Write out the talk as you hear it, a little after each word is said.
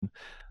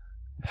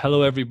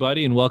Hello,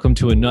 everybody, and welcome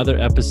to another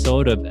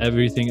episode of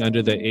Everything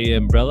Under the A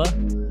Umbrella,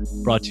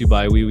 brought to you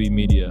by Wee Wee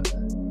Media.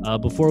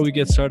 Before we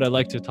get started, I'd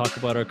like to talk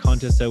about our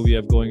contest that we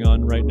have going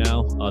on right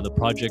now, the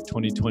Project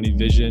 2020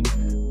 Vision.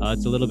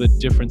 It's a little bit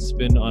different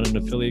spin on an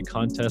affiliate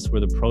contest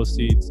where the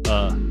proceeds,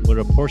 where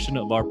a portion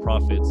of our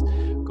profits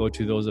go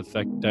to those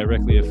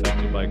directly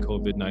affected by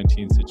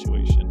COVID-19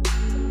 situation.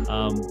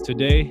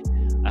 Today,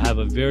 I have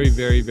a very,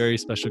 very, very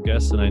special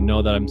guest, and I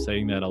know that I'm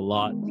saying that a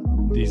lot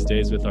these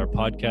days with our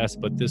podcast,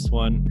 but this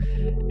one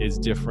is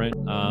different.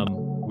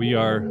 We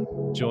are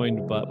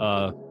joined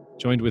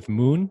with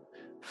Moon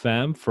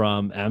Pham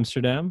from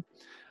Amsterdam,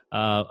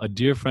 a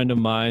dear friend of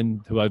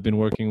mine who I've been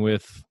working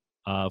with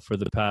for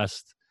the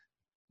past,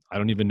 I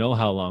don't even know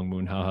how long.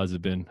 Moon, how has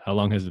it been? How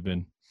long has it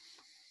been?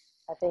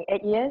 I think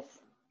 8 years.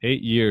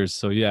 8 years.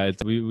 So yeah,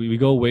 we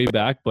go way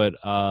back, but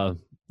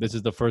this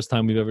is the first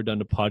time we've ever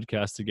done a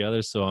podcast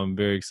together. So I'm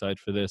very excited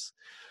for this.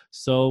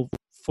 So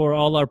for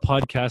all our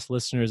podcast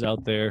listeners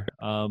out there,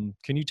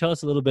 can you tell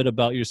us a little bit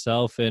about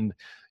yourself and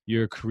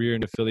your career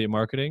in affiliate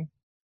marketing?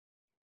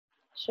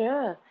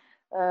 Sure.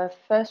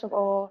 First of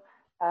all,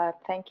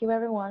 thank you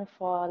everyone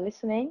for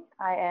listening.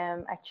 I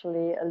am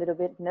actually a little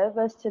bit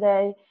nervous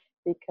today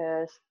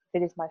because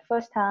it is my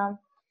first time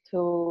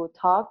to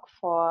talk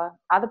for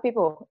other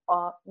people,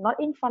 or not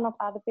in front of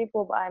other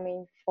people, but I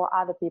mean for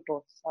other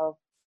people. So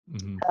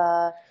Mm-hmm.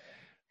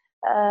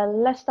 uh,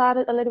 let's start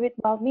a little bit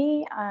about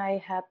me.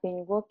 I have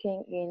been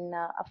working in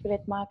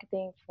affiliate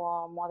marketing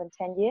for more than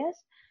 10 years.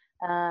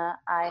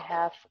 I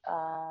have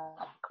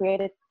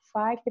created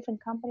 5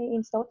 different companies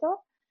in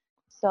total.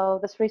 So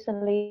just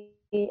recently,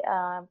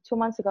 2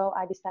 months ago,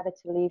 I decided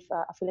to leave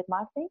affiliate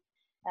marketing.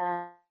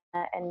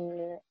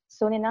 And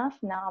soon enough,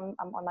 now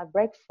I'm on my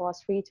break for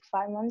 3 to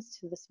 5 months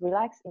to just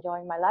relax,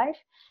 enjoying my life.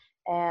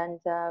 And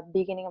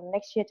beginning of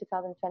next year,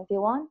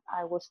 2021,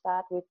 I will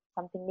start with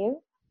something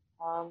new.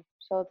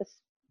 So that's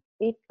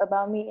it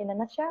about me in a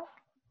nutshell.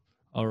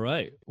 All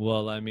right.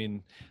 Well, I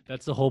mean,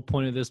 that's the whole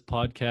point of this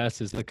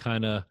podcast, is to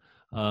kind of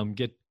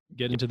get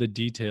into the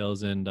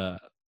details, and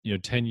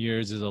 10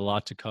 years is a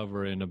lot to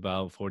cover in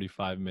about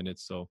 45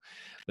 minutes. So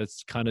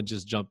let's kind of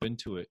just jump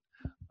into it.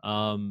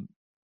 Um,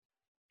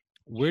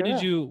 where did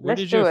Sure, you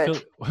let's do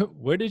it.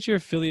 where did your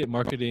affiliate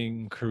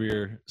marketing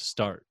career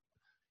start?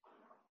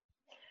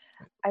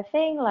 I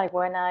think like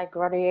when I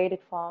graduated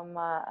from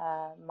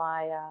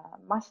my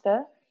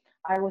master,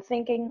 I was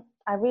thinking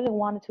I really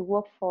wanted to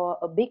work for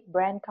a big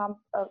brand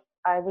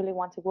I really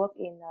want to work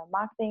in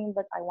marketing,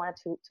 but I wanted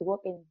to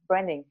work in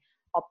branding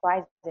or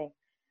pricing.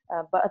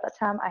 But at the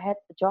time, I had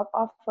a job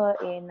offer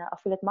in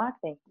affiliate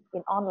marketing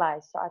in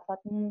online. So I thought,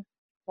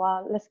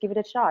 well, let's give it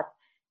a shot.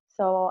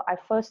 So I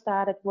first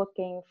started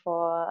working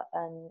for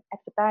an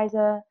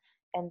advertiser,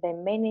 and they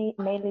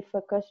mainly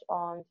focused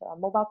on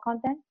mobile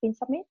content, pin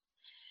submit.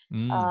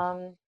 Mm.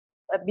 um,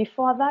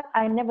 Before that,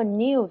 I never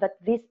knew that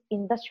this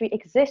industry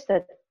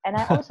existed, and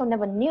I also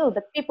never knew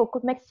that people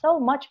could make so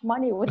much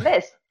money with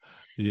this.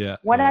 Yeah,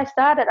 When yeah. I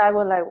started, I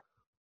was like,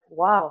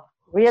 "Wow,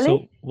 really?"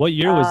 So what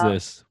year was Uh,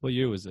 this? What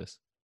year was this?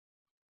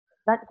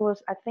 that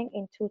was, I think,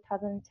 in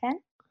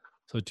 2010.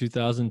 So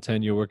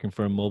 2010, you're working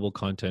for a mobile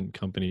content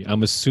company.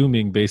 I'm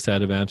assuming based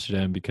out of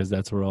Amsterdam, because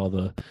that's where all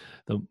the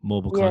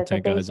mobile Yeah, the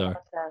content base guys in are.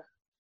 Amsterdam.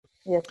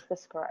 Yes,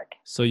 that's correct.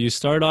 So you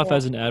start off Yeah.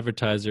 as an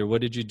advertiser.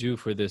 What did you do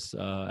for this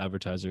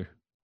advertiser?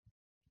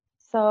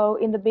 So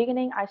in the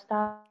beginning, I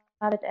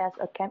started as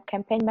a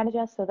campaign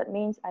manager. So that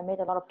means I made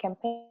a lot of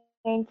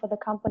campaign for the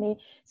company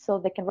so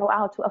they can roll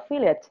out to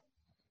affiliate.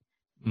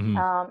 Hmm.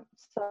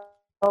 So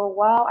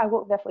while I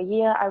worked there for a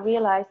year, I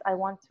realized I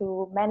want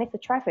to manage the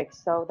traffic.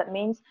 So that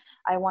means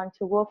I want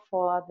to work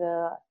for the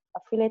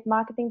affiliate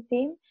marketing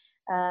team.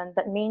 And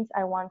that means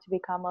I want to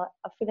become an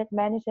affiliate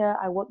manager.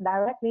 I work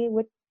directly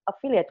with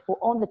affiliate who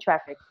own the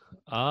traffic.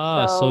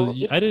 So So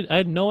it, I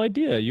had no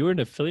idea you were an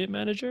affiliate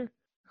manager.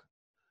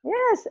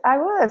 yes, I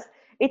was.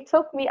 It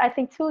took me, I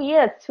think, 2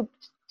 years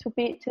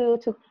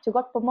to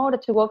got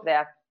promoted to work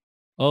there.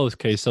 Oh,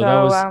 okay. So that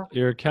So was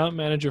your account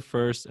manager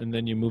first, and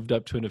then you moved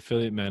up to an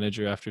affiliate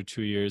manager after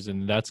 2 years,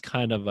 and that's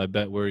kind of, I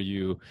bet, where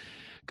you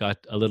got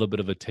a little bit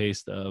of a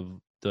taste of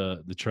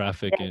the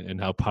traffic yes, and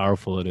how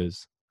powerful it is.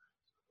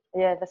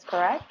 yeah, that's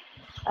correct.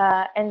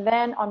 And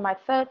then on my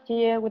third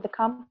year with the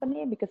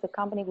company, because the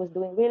company was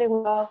doing really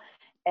well,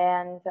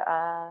 and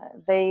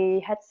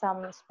they had some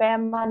spare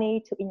money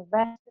to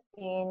invest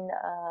in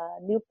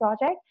a new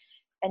project,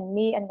 and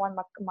me and one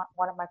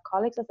of my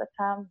colleagues at the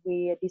time,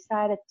 we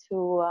decided to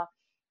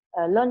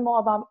learn more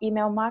about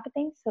email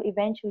marketing. So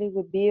eventually,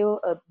 we built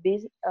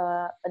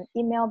an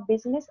email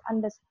business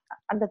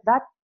under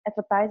that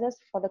advertisers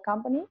for the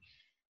company.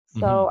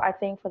 So Hmm. I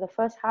think for the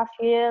first half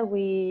year,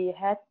 we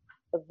had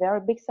a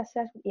very big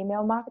success with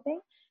email marketing,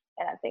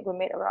 and I think we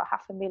made around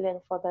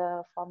 500,000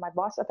 for my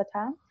boss at the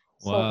time.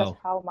 So that's Wow.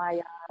 how my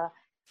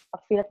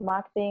affiliate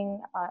marketing,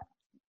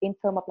 in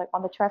terms of like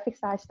on the traffic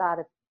side,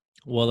 started.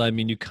 Well, I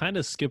mean, you kind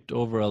of skipped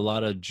over a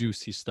lot of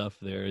juicy stuff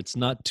there. It's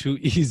not too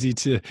easy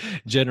to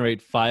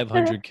generate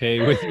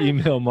 500K with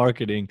email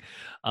marketing.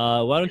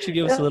 Why don't you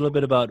give us a Yeah. little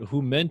bit about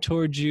who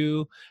mentored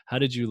you? How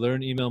did you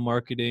learn email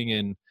marketing?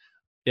 And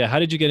yeah, how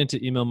did you get into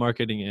email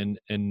marketing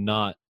and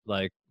not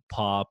like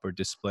pop or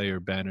display or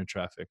banner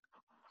traffic?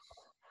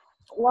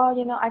 Well,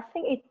 I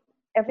think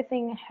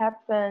everything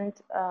happened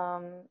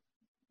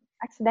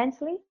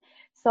accidentally.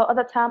 So at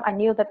the time, I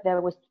knew that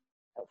there was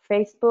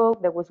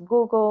Facebook, there was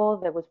Google,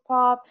 there was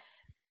Pop,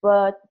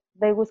 but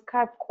they was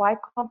kind of quite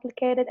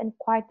complicated and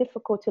quite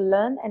difficult to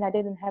learn, and I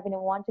didn't have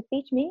anyone to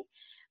teach me.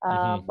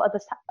 Hmm. But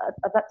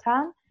at that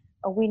time,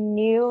 we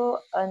knew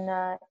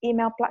an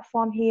email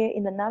platform here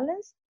in the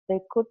Netherlands. They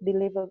could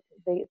deliver.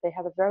 They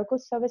have a very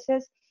good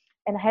services,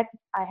 and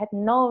I had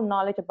no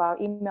knowledge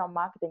about email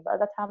marketing. But at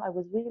that time, I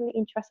was really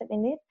interested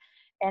in it,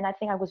 and I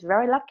think I was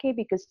very lucky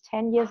because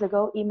 10 years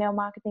ago, email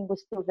marketing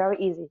was still very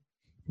easy.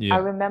 I Yeah.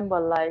 remember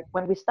like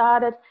when we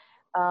started,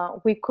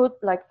 we could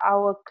like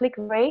our click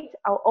rate,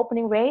 our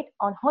opening rate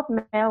on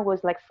Hotmail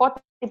was like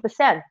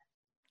 40%. I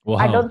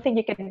Wow. don't think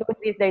you can do it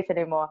these days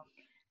anymore.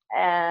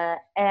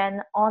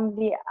 And on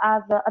the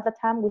other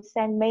time, we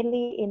sent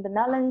mainly in the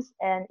Netherlands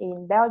and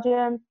in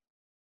Belgium,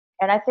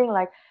 and I think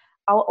like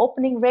our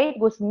opening rate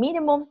was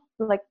minimum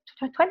like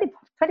 20,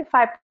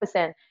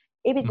 25%.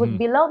 If it was Hmm.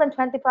 below than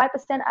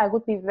 25%, I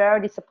would be very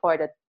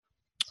disappointed.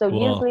 So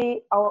Well,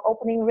 usually our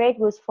opening rate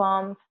was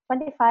from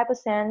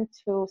 25%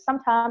 to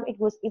sometimes it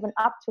was even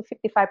up to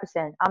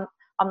 55%.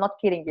 I'm not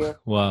kidding you.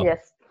 wow.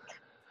 Yes.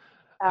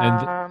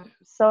 And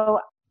So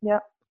yeah.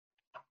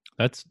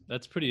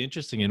 that's pretty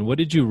interesting. And what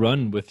did you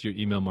run with your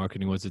email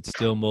marketing? Was it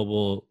still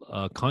mobile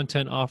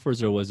content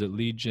offers, or was it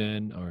lead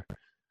gen? Or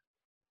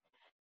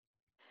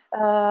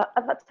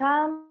At that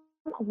time,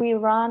 we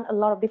run a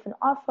lot of different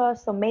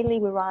offers. So mainly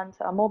we run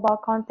mobile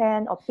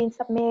content or pin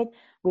submit.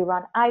 We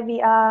run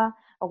IVR.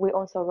 Or we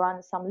also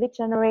run some lead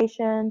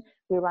generation.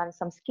 We run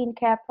some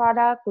skincare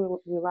product.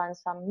 We run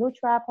some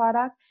Nutra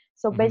product.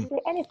 So Mhm.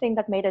 basically anything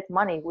that made us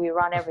money, we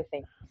run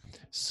everything.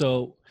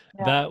 So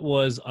Yeah, that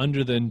was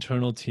under the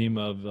internal team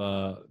of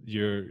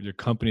your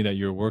company that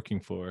you're working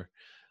for.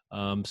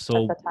 at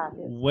So the time,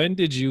 yes. when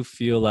did you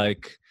feel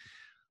like,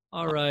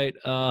 all right,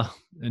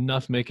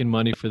 enough making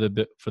money for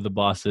for the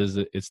bosses,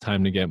 it's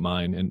time to get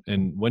mine?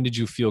 And when did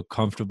you feel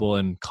comfortable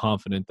and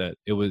confident that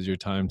it was your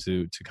time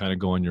to kind of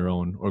go on your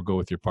own or go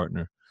with your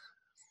partner?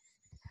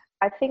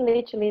 I think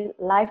literally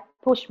life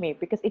pushed me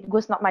because it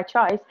was not my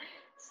choice.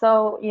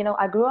 So,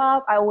 I grew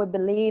up, I always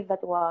believe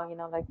that, well,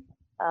 like,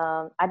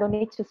 I don't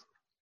need to,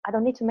 I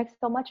don't need to make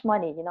so much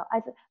money.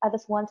 I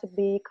just want to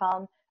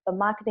become a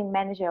marketing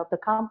manager of the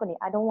company.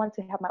 I don't want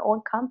to have my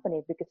own company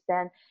because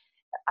then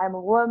I'm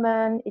a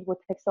woman. It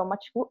would take so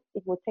much,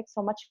 it would take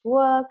so much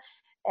work.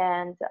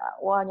 And,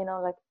 well,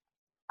 like,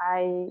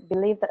 I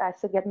believe that I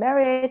should get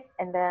married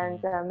and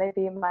then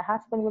maybe my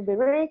husband will be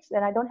rich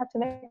and I don't have to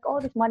make all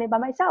this money by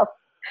myself.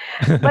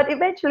 But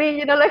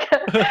eventually, like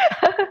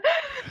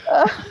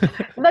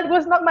that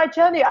was not my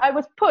journey. I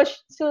was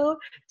pushed to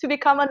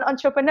become an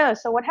entrepreneur.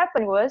 So what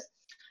happened was,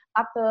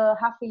 after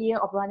half a year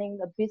of running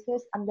the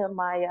business under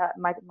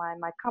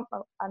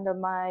under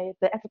my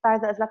the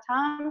advertiser at that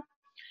time,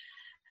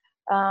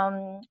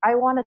 I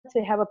wanted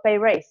to have a pay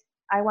raise.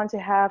 I want to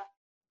have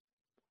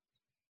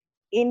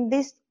in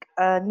this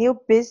new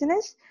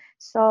business.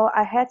 So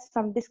I had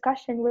some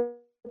discussion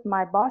with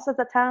my boss at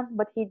the time,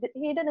 but he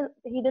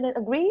didn't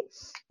agree.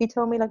 He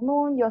told me like,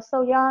 Moon, you're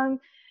so young.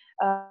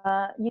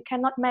 You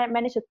cannot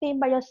manage a team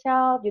by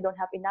yourself. You don't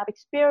have enough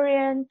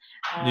experience.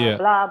 Yeah.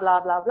 Blah blah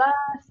blah blah.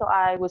 So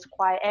I was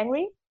quite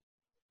angry.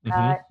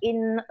 Hmm.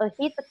 In a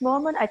heated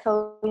moment, I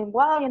told him,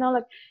 well,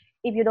 like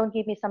if you don't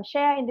give me some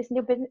share in this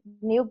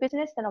new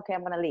business, then okay,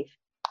 I'm gonna leave.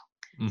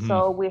 Hmm.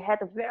 So we had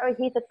a very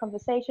heated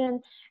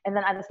conversation, and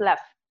then I just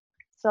left.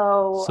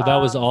 So, So that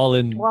was all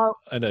well,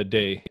 in a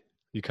day.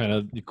 You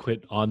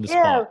quit on the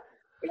yeah, spot.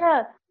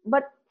 yeah,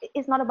 but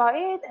it's not about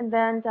it. And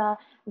then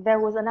there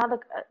was another.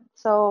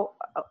 So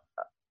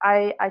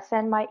I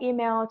sent my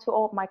email to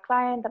all my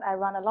clients that I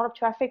run a lot of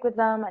traffic with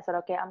them. I said,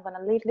 okay, I'm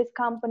gonna leave this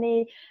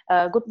company.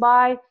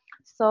 Goodbye.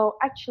 So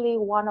actually,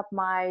 one of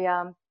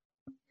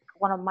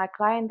my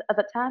clients at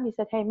the time, he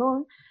said, hey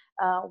Moon,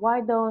 why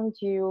don't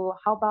you,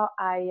 how about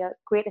I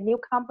create a new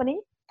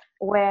company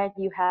where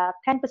you have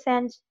 10%,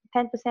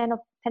 10% of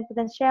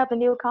 10% share of the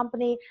new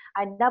company.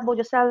 I double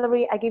your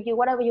salary. I give you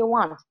whatever you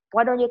want.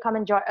 Why don't you come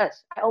and join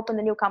us? I open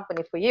the new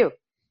company for you.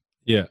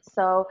 Yeah.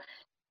 So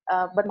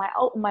but my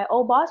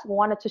old boss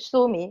wanted to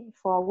sue me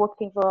for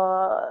working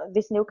for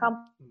this new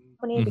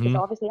company because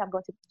obviously Hmm. I'm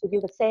going to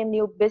do the same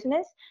new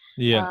business.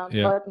 Yeah.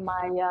 Yeah. But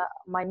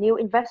my new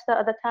investor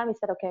at the time, he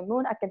said, "Okay,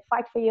 Moon, I can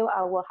fight for you.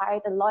 I will hire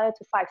a lawyer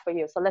to fight for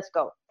you. So let's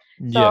go."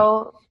 Yeah.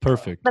 So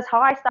Perfect. that's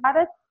how I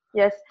started.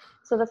 Yes.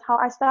 So that's how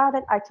I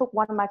started. I took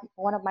one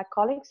of my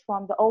colleagues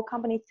from the old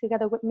company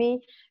together with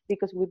me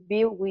because we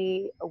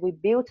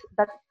built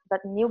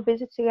that new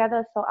business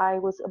together. So I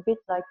was a bit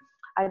like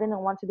I didn't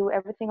want to do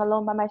everything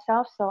alone by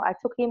myself. So I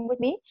took him with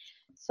me.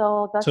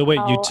 So that's So wait,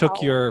 you how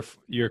took our,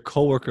 your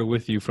coworker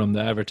with you from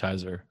the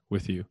advertiser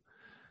with you.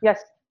 yes,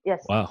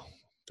 yes, Wow,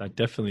 that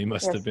definitely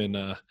must have yes.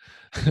 been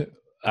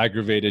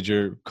aggravated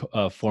your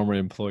former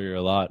employer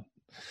a lot.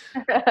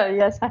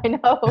 Yes, I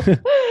know.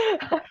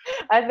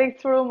 I think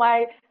through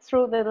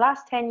the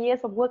last 10 years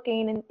of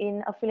working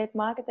in affiliate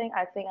marketing,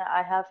 I think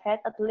I have had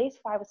at least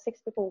 5 or 6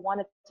 people who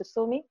wanted to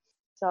sue me.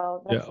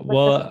 So Yeah, that's a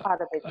well,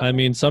 part of it. I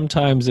mean,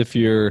 sometimes if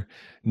you're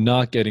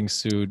not getting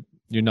sued,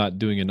 you're not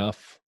doing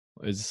enough.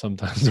 Is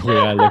sometimes the way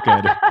I look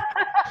at it.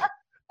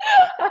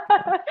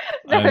 I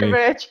Very, mean,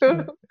 very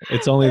true.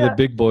 it's only the Yeah.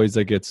 big boys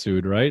that get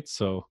sued, right?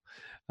 So,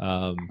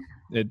 um,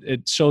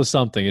 it shows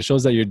something. It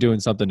shows that you're doing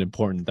something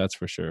important. That's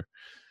for sure.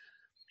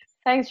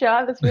 Thanks,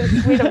 John. That's really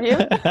sweet of you.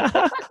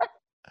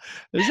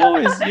 There's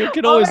always you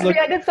can Or always maybe look.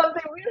 I did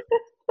something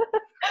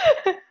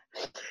really,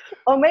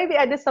 or maybe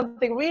I did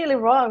something really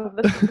wrong.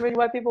 That's the reason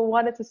why people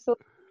wanted to sue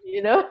me,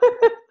 you know?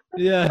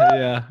 Yeah,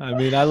 yeah. I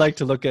mean, I like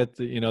to look at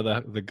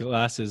the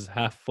glass is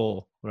half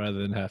full rather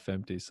than half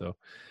empty.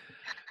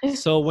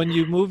 So when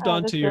you moved Oh,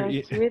 on to that's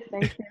very sweet.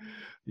 Thank you.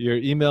 your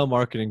email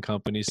marketing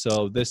company,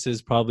 so this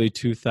is probably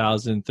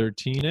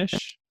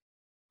 2013-ish,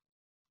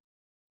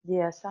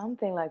 Yeah,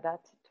 something like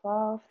that.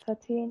 12,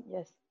 13.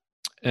 Yes.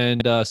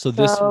 and so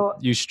this So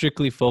you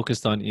strictly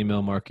focused on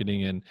email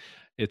marketing, and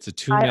it's a I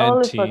two-man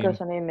only team.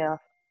 focus on email.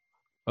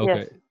 Yes.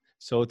 Okay,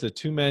 so it's a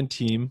two-man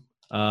team.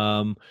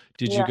 Um,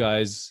 did you Yeah.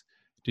 guys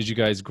did you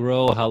guys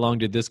grow? How long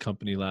did this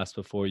company last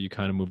before you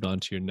kind of moved on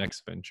to your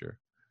next venture?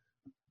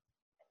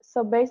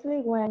 So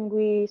basically, when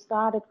we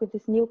started with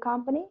this new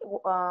company,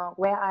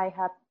 where I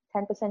have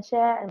 10%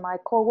 share and my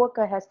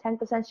coworker has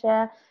 10%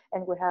 share,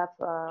 and we have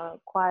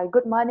quite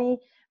good money,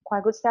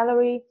 quite good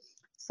salary.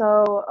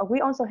 So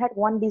we also had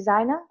one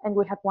designer and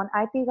we had one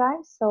IT guy.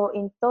 So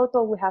in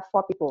total, we have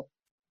 4 people.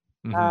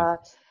 Hmm. Uh,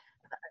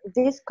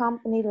 this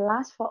company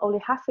lasts for only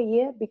half a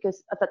year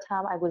because at the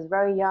time I was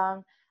very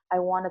young. I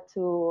wanted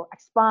to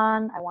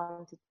expand. I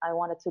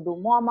wanted to do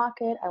more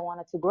market. I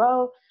wanted to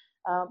grow.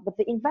 But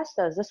the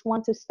investors just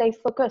want to stay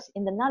focused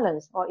in the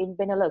Netherlands or in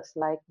Benelux,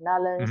 like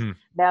Netherlands, Hmm.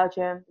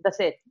 Belgium. That's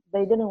it.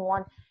 They didn't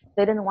want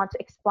to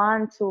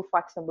expand to, for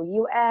example,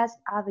 US,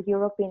 other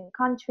European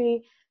country.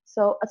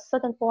 So at a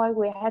certain point,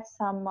 we had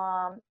some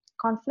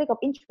conflict of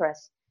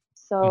interest.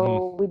 Hmm. So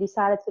we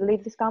decided to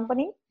leave this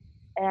company,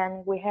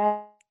 and we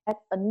had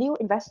a new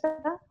investor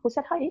who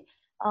said, "Hey,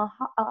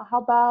 how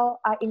about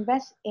I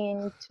invest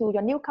into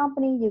your new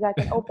company? You guys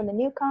can open a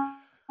new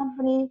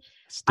company.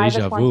 It's I deja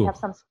just want to vu. have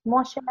some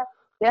small share.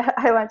 Yeah,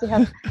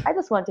 I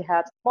just want to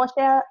have small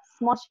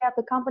share of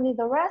the company.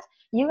 The rest,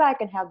 you guys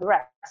can have the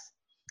rest."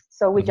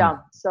 So we Hmm.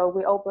 jumped. So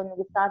we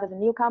started a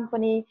new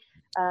company.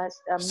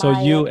 So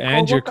My you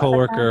and your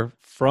co-worker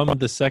at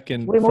the time,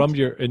 coworker we from moved.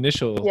 your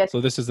initial, Yes, so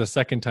this is the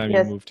second time you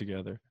yes, moved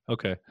together.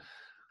 Okay.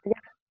 yeah.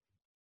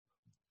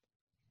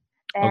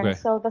 And Okay.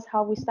 so that's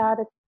how we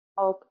started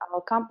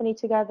our company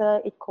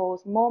together. It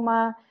calls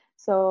MoMA.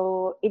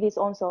 So it is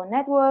also a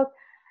network.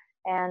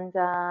 And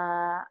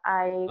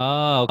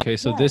Ah, okay.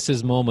 So yeah, this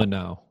is MoMA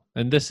now.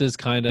 And this is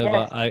kind of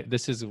yes.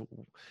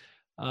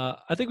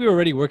 I think we were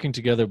already working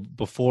together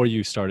before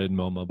you started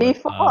MoMA, but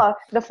Before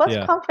the first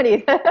yeah.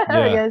 company.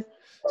 Yeah. Yes.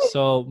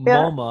 So Yeah.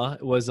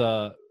 MoMA was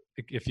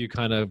if you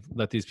kind of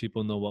let these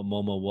people know what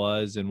MoMA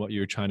was and what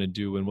you're trying to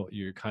do and what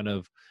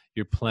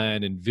your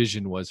plan and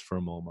vision was for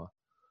MoMA.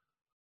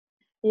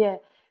 Yeah.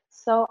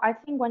 So I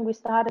think when we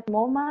started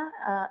MoMA,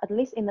 at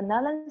least in the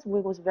Netherlands,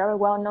 we was very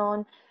well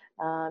known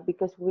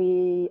because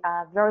we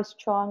are very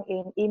strong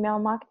in email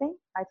marketing.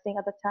 I think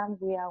at the time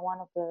we are one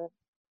of the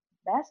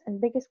best and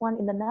biggest one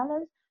in the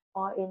Netherlands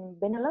or in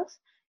Benelux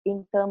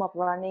in terms of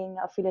running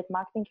affiliate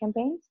marketing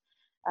campaigns.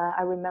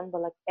 I remember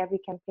like every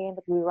campaign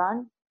that we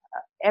run,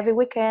 every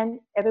weekend,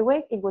 every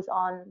week it was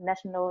on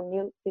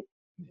national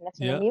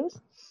Yeah. news.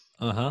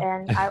 Uh-huh.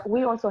 And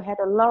we also had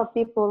a lot of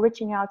people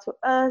reaching out to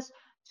us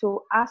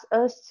to ask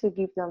us to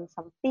give them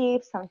some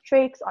tips, some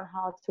tricks on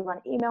how to run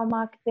email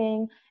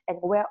marketing and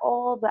where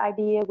all the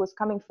idea was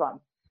coming from.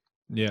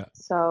 Yeah.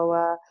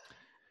 So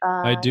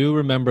I uh, do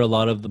remember a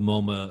lot of the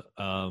MoMA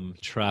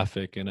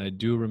traffic, and I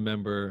do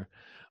remember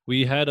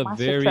we had a massive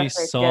very traffic.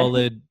 Yeah.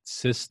 solid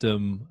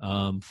system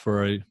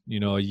for a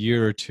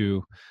year or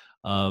two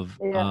of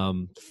Yeah.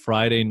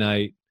 Friday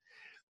night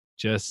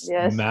just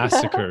Yes.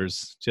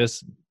 massacres,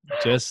 just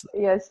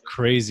Yes.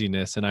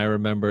 craziness. And I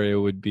remember it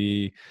would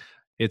be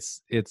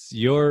it's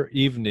your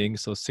evening,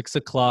 so 6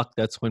 o'clock,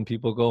 that's when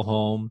people go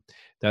home.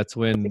 That's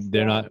when 6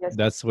 p.m.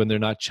 Yes. they're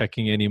not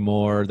checking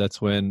anymore. That's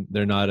when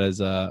they're not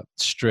as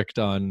strict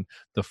on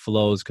the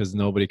flows because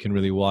nobody can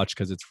really watch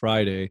because it's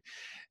Friday.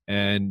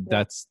 And Yeah.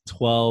 that's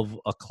 12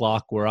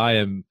 o'clock where I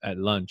am at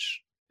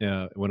lunch,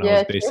 when I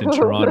was Yeah. based in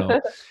True. Toronto.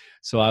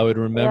 So I would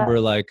Yeah. remember,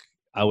 like,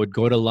 I would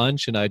go to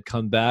lunch and I'd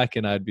come back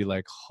and I'd be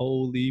like,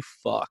 holy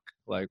fuck,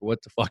 like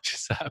what the fuck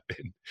just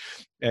happened?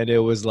 And it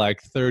was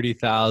like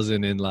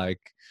 30,000 in like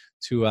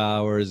 2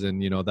 hours.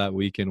 And, that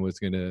weekend was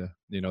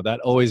that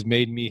always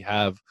made me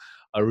have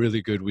a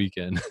really good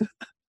weekend.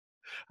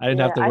 I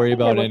didn't have Yeah. to I worry think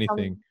there about was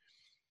anything. some.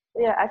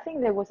 Yeah, I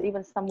think there was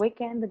even some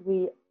weekend that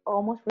we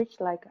almost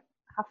reached like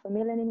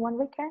 500,000 in one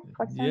weekend,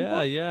 for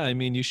Yeah, example, yeah. I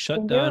mean, you shut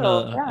in down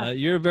Europe. Yeah.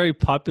 you're a very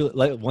popular,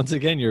 like, once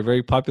again, you're a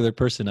very popular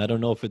person. I don't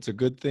know if it's a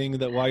good thing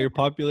that why you're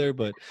popular,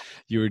 but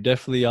you were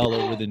definitely all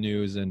over the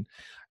news. And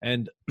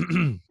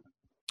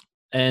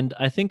and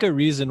I think a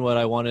reason what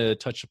I wanted to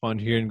touch upon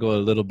here and go a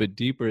little bit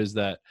deeper is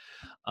that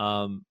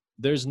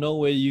there's no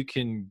way you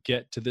can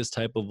get to this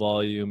type of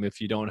volume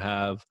if you don't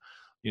have,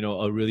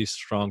 a really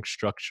strong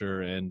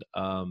structure. And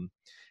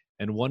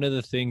one of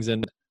the things,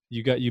 and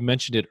you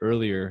mentioned it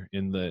earlier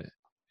in the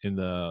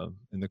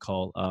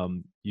call.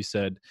 You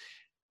said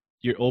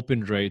your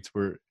open rates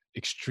were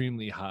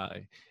extremely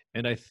high,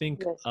 and I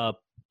think Yes.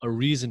 a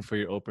reason for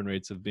your open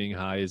rates of being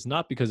high is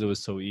not because it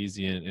was so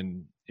easy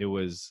and it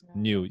was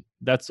No. new.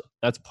 That's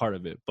part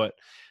of it, but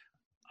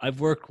I've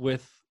worked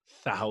with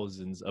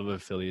thousands of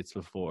affiliates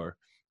before,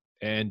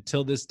 and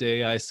till this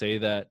day I say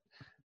that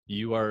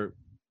you are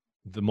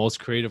the most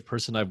creative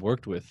person I've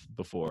worked with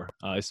before,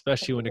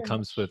 especially Thank you when it very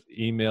comes much. with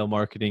email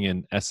marketing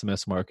and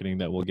SMS marketing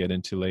that we'll get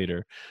into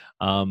later.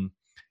 Um,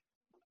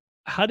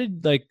 how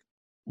did, like,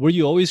 were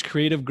you always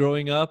creative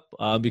growing up?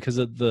 Because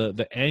of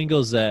the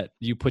angles that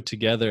you put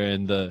together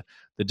and the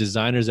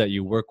designers that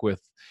you work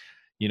with,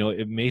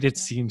 it made it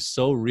seem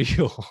so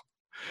real,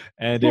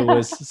 and it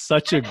was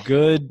such a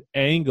good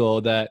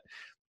angle that.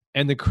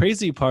 And the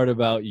crazy part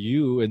about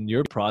you and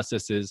your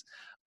process is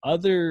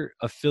other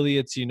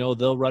affiliates,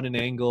 they'll run an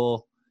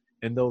angle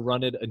and they'll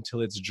run it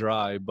until it's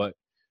dry, but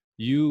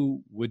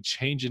you would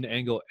change an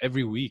angle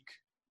every week.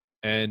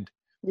 And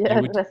you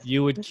Yeah, would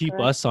you would that's keep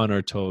correct. us on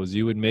our toes.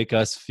 You would make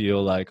us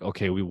feel like,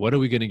 okay, what are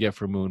we going to get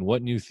for Moon?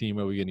 What new theme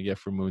are we going to get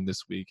for Moon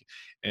this week?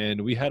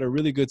 And we had a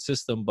really good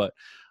system, but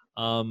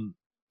um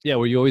yeah,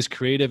 were you always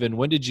creative? And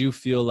when did you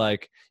feel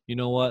like, you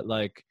know what,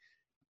 like,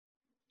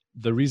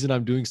 the reason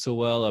I'm doing so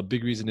well, a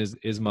big reason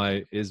is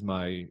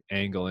my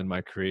angle and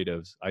my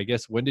creatives. I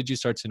guess, when did you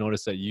start to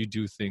notice that you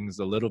do things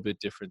a little bit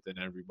different than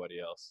everybody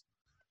else?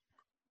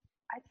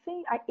 I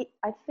think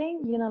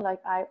like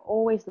I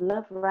always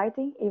loved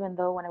writing, even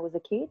though when I was a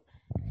kid.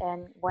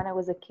 And when I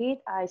was a kid,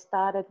 I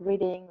started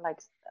reading like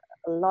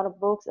a lot of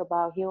books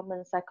about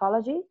human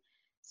psychology.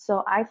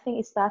 So I think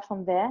it starts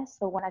from there.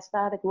 So when I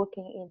started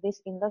working in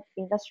this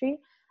industry,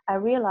 I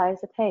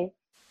realized that hey,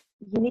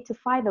 you need to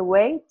find a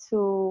way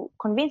to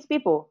convince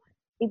people.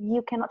 If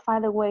you cannot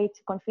find a way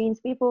to convince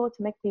people,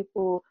 to make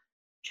people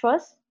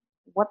trust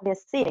what they're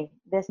seeing,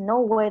 there's no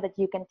way that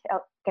you can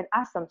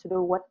ask them to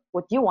do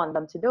what you want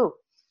them to do.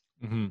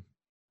 Hmm.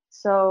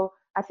 So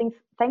I think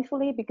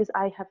thankfully, because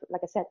I have,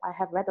 like I said, I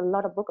have read a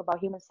lot of book about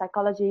human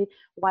psychology,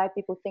 why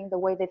people think the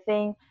way they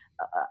think,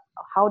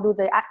 how do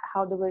they act,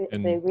 how do they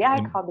And react,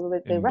 and how do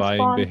they and buying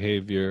respond.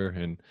 behavior,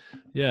 and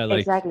yeah, like,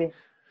 Exactly.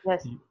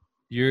 Yes.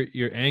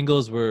 your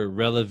angles were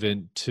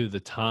relevant to the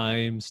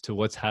times, to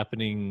what's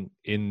happening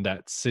in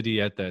that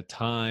city at that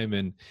time,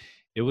 and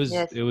it was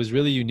Yes. it was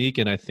really unique,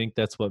 and I think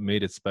that's what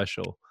made it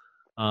special.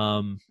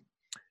 Um,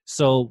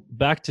 So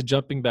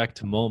jumping back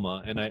to MoMA,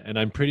 and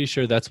I'm pretty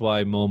sure that's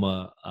why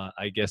MoMA,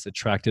 I guess,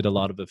 attracted a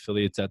lot of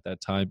affiliates at that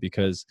time,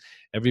 because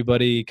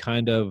everybody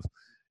kind of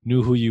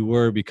knew who you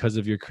were because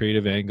of your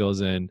creative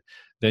angles, and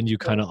then you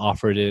kind of Yes.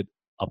 offered it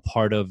a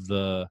part of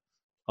the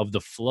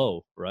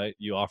flow, right?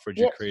 You offered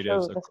your Yes.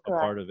 creatives True. That's a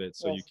correct. part of it,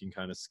 so you Yes. can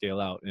kind of scale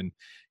out. And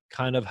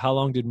kind of, how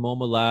long did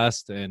MoMA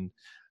last? And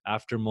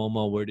after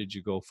MoMA, where did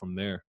you go from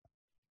there?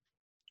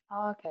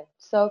 Okay.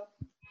 So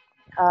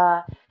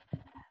uh,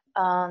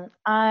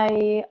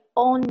 I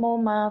owned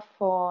MoMA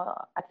for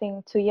I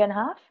think 2 year and a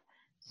half.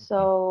 Mhm. So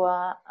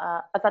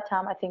at that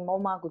time, I think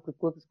MoMA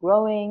was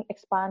growing,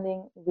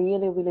 expanding,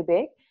 really, really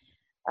big.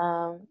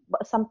 But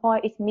at some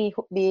point, it's me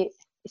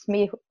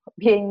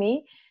being me.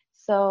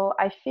 So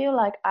I feel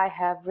like I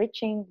have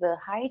reaching the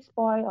highest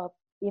point of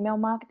email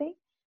marketing.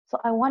 So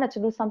I wanted to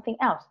do something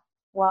else.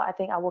 Well, I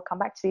think I will come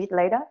back to it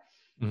later.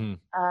 Mhm.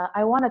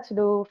 I wanted to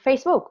do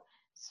Facebook.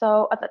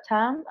 So at the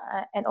time,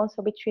 and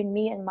also between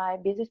me and my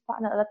business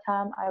partner at the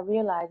time, I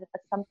realized that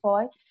at some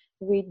point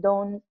we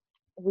don't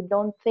we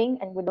don't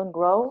think and we don't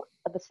grow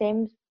at the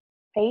same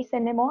pace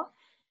anymore.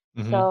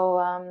 Mhm. So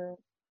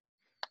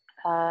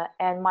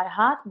and my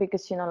heart,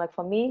 because like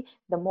for me,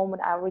 the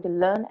moment I really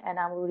learn and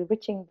I'm really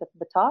reaching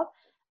the top,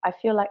 I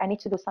feel like I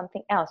need to do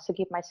something else to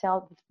give myself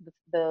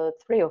the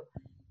thrill.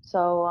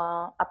 So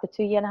after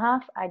 2 year and a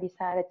half, I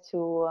decided to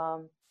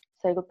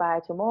say goodbye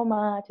to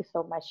MoMA, to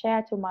sell my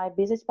share to my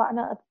business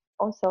partner.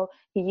 Also,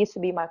 he used to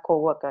be my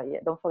co-worker. Yeah,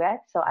 don't forget.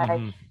 So I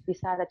Mhm.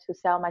 decided to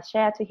sell my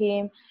share to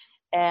him,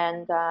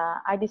 and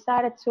I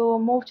decided to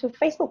move to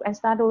Facebook and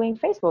start doing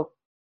Facebook.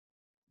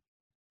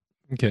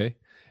 Okay.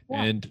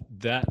 Yeah. And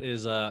that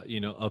is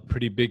a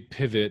pretty big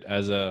pivot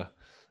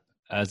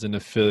as an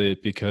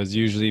affiliate, because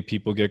usually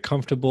people get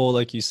comfortable,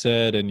 like you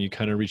said, and you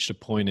kind of reach a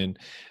point, and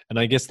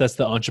I guess that's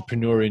the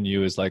entrepreneur in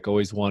you, is like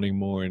always wanting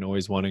more and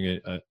always wanting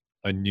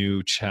a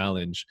new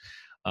challenge.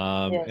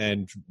 Yes.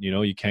 And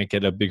you can't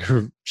get a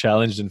bigger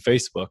challenge than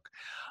Facebook.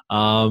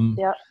 Um,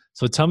 Yeah.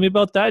 so tell me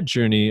about that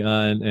journey,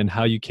 and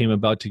how you came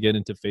about to get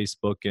into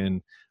Facebook,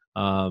 and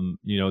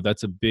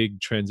That's a big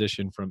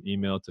transition from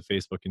email to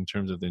Facebook in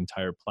terms of the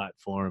entire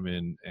platform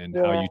and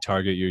how Yeah. you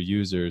target your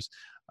users.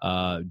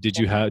 Did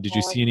Of you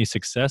course. see any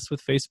success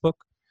with Facebook?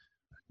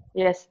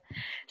 Yes.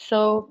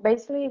 So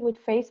basically with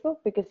Facebook,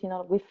 because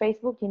with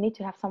Facebook you need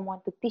to have someone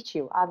to teach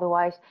you.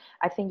 Otherwise,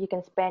 I think you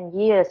can spend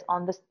years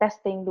on this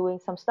testing, doing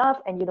some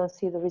stuff, and you don't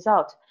see the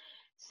result.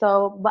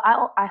 So, but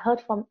I heard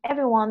from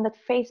everyone that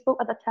Facebook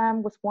at the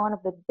time was one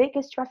of the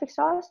biggest traffic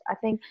source. I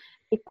think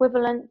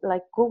equivalent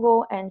like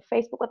Google and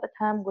Facebook at the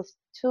time was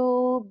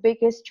two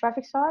biggest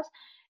traffic source.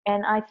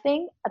 And I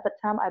think at the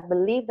time I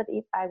believe that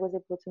if I was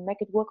able to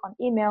make it work on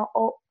email,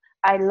 or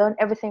I learned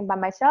everything by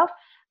myself,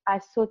 I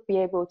should be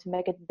able to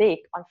make it big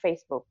on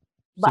Facebook.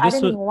 So But I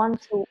didn't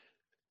want to,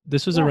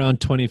 this was yeah,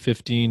 around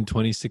 2015,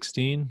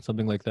 2016,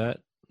 something like that.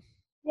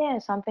 yeah,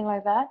 something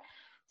like that.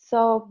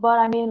 So, but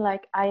I mean,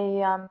 like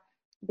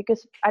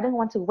because I didn't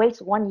want to wait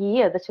 1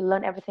 year to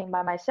learn everything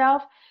by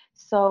myself.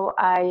 So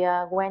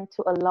I went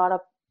to a lot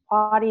of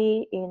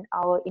party in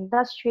our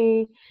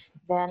industry.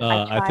 Then I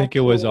I tried think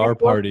it was to our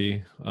network.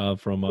 party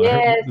from our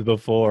Yes,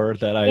 before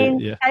that. in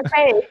Yeah,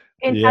 Taipei,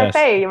 in yes,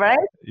 Taipei,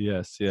 right?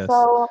 yes, yes,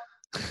 So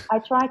I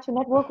tried to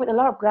network with a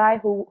lot of guys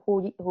who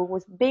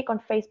was big on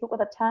Facebook at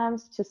the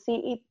times to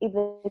see if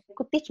they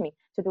could teach me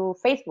to do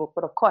Facebook.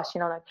 But of course,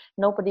 like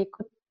nobody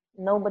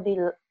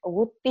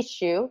would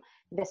teach you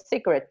the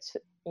secret,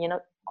 you know,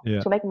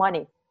 yeah, to make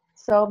money.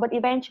 So, but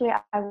eventually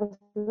I was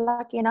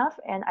lucky enough,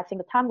 and I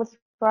think the time was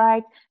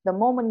right, the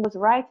moment was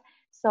right.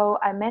 So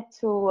I met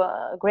to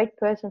a great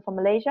person from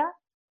Malaysia.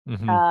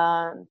 hmm,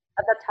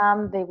 At that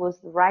time, there was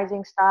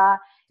rising star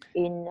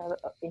in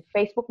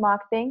Facebook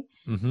marketing.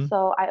 hmm,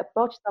 So I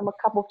approached them a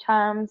couple of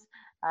times.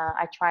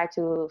 I tried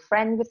to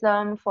friend with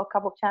them for a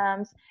couple of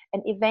times,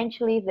 and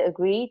eventually they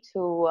agreed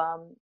to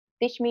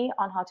teach me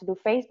on how to do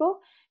Facebook.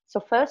 So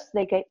first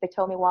they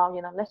told me, well,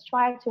 let's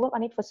try to work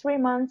on it for 3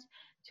 months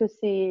to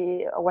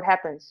see what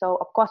happens. So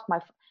of course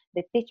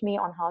they teach me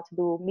on how to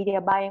do media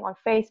buying on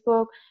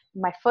Facebook.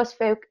 My first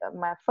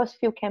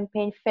few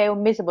campaign failed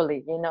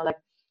miserably. Like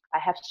I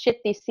have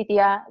shitty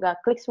CTR, the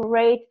click-through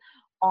rate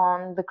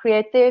on the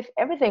creative.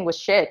 Everything was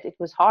shit. It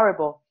was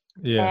horrible.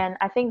 yeah, And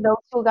I think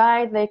those two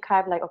guys, they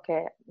kind of like,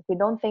 okay, we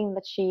don't think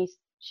that she's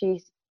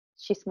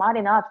smart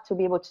enough to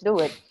be able to do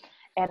it.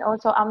 And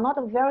also, I'm not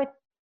a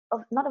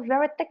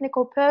very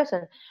technical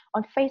person.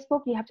 On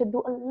Facebook, you have to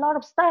do a lot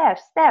of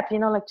steps, like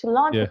to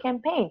launch a yeah,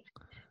 campaign.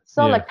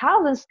 So yeah, like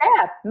 1,000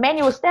 steps,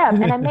 manual step,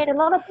 and I made a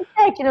lot of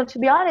mistakes. To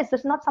be honest,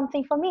 it's not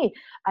something for me.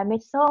 I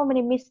made so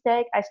many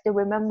mistakes. I still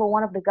remember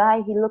one of the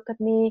guy. He looked at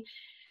me,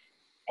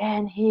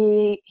 and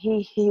he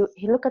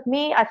looked at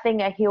me. I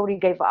think he already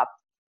gave up.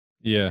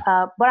 yeah,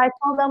 But I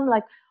told them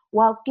like,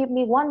 well, give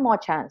me one more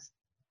chance.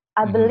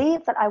 I hmm,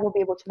 believe that I will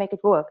be able to make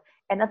it work.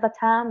 And at the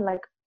time,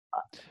 like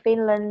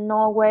Finland,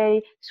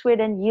 Norway,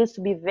 Sweden used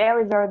to be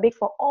very, very big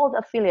for all the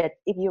affiliate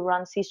if you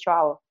run Sea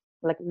Travel,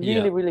 like yeah,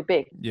 really, really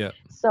big. yeah,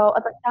 So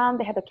at the time,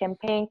 they had a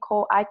campaign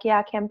called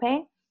IKEA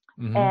campaign,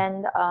 hmm,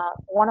 and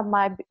one of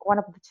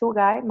the two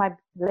guys, my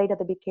later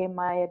they became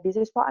my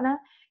business partner.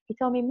 He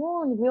told me,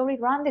 Moon, we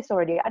already ran this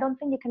already. I don't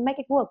think you can make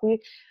it work.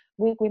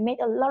 We made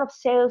a lot of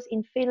sales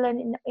in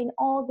Finland, in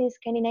all these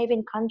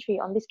Scandinavian country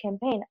on this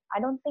campaign. I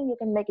don't think you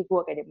can make it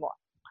work anymore.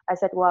 I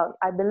said, well,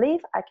 I believe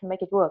I can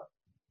make it work.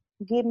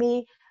 Give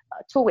me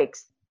 2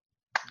 weeks.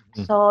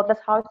 hmm, So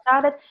that's how it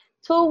started.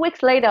 2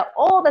 weeks later,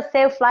 all the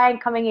sales flying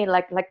coming in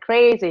like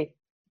crazy.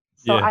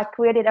 So yeah, I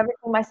created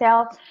everything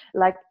myself.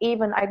 Like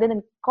even I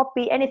didn't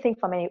copy anything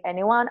from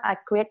anyone. I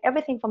create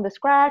everything from the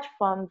scratch,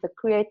 from the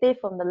creative,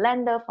 from the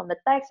lender, from the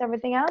text,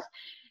 everything else.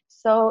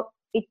 So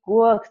it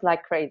works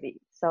like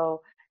crazy.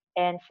 So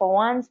and for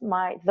once,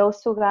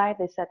 those two guys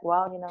they said,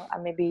 well,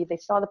 maybe they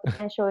saw the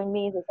potential in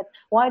me. They said,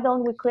 why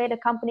don't we create a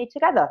company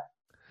together?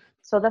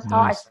 So that's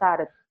how I nice.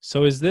 started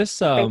So the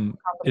Facebook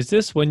company. is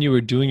this when you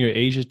were doing your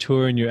Asia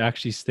tour and you're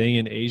actually staying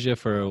in Asia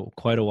for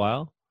quite a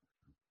while?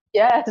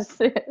 Yes,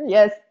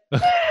 yes,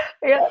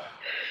 yeah.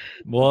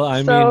 Well,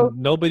 I So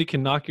mean, nobody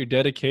can knock your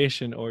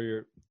dedication or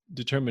your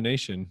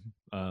determination.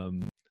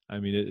 I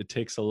mean, it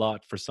takes a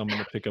lot for someone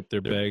to pick up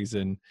their bags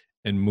and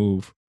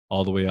move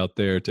all the way out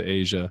there to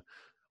Asia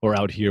or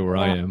out here where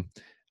I yeah, am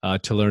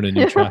to learn a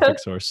new traffic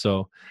source.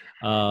 So,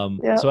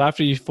 yeah. so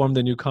after you formed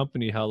the new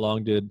company, how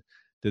long did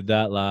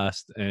that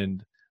last,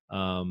 and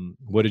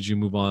what did you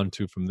move on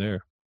to from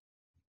there?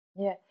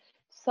 Yeah.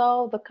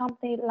 So the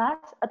company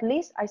lasts, at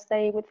least I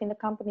stay within the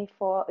company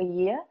for a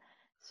year.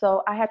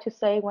 So I have to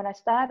say, when I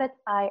started,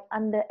 I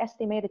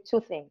underestimated two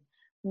things.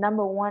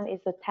 Number one is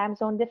the time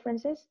zone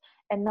differences,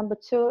 and number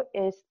two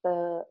is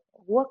the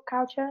work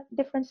culture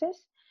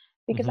differences.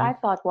 Because Hmm. I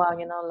thought, well,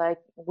 like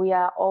we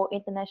are all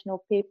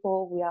international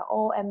people, we are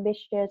all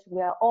ambitious,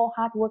 we are all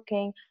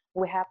hardworking,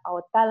 we have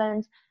our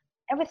talents,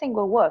 everything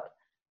will work.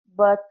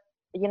 But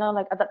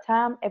like at that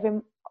time,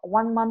 every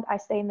 1 month I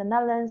stay in the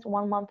Netherlands,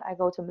 1 month I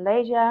go to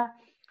Malaysia,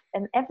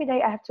 and every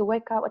day I have to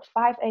wake up at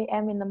 5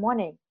 a.m. in the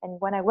morning.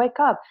 And when I wake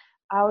up,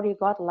 I already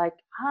got like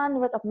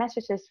hundreds of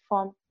messages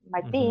from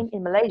my Hmm. team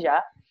in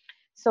Malaysia.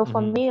 So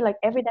for Hmm. me, like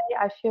every day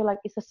I feel like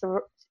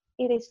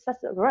it is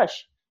such a rush.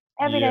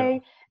 Every Yeah.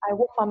 day I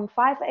work from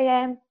 5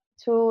 a.m.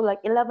 to like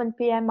 11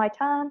 p.m. my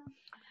time.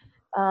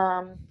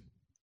 Um,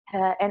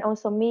 and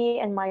also me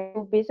and my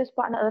two business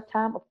partner at the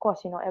time, of course,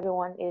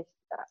 everyone is,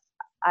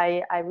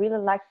 I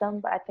really like them,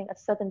 but I think at a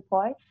certain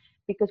point,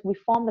 because we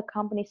formed the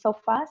company so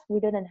fast, we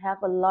didn't have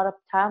a lot of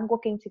time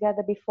working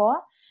together before.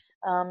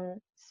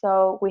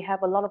 So we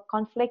have a lot of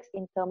conflicts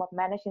in terms of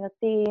managing the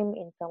team,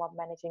 in terms of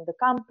managing the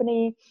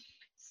company.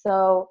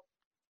 So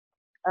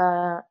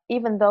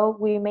even though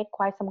we made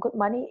quite some good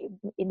money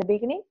in the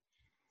beginning,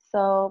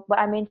 so but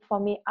I mean, for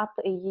me,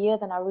 after a year,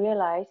 then I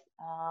realized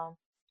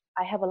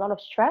I have a lot of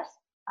stress.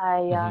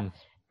 Mm-hmm.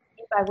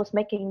 If I was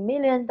making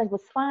millions, that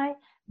was fine,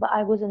 but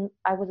I wasn't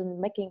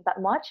making that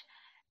much.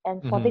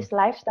 And for Mm-hmm. this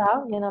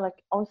lifestyle, like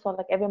also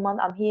like every month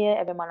I'm here,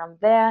 every month I'm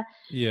there.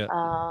 Yeah.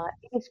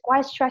 It's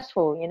quite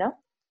stressful.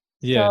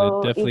 Yeah, and it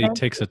So definitely even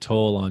takes a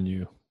toll on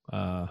you.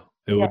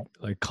 It yeah, would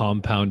like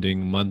compounding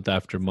month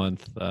after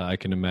month. I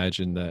can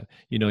imagine that,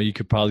 you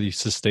could probably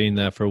sustain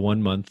that for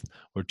 1 month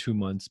or 2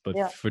 months, but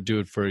yeah, for do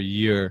it for a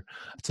year,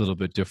 it's a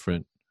little bit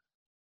different.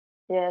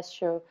 yeah,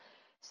 sure.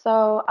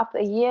 So after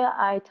a year,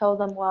 I told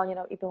them, well,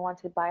 if you want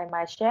to buy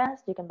my shares,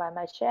 you can buy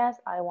my shares.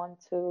 I want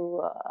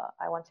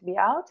to be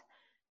out.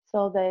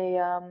 So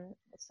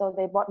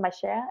they bought my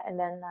share, and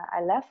then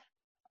I left.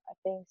 I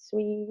think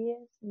 3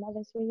 years, more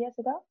than 3 years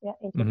ago. Yeah,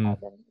 in Mm-hmm.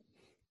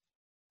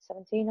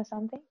 2017 or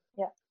something.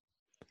 Yeah.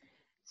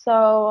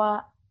 So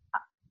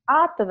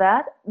after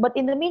that, but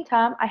in the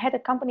meantime, I had a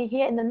company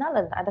here in the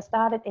Netherlands. I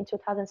started in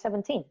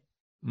 2017.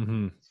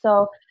 Mm-hmm.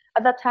 So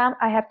at that time,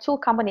 I have two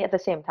companies at the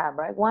same time,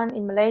 right? One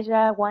in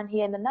Malaysia, one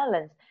here in the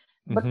Netherlands.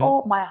 But Mm-hmm.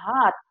 all my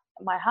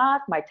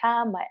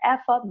time, my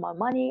effort, my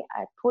money,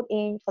 I put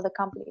in for the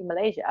company in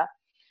Malaysia.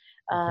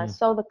 Mm-hmm.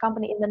 So the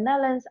company in the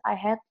Netherlands, I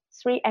had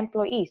 3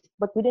 employees,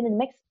 but we didn't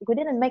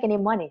make any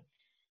money.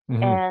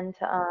 Mm-hmm. And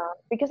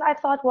because I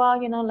thought, well,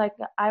 like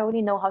I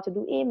already know how to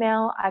do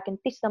email, I can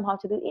teach them how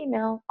to do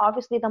email.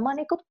 Obviously, the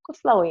money could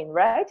flow in,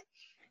 right?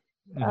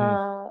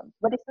 Mm-hmm.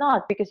 But it's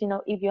not, because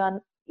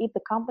if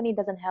the company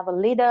doesn't have a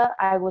leader,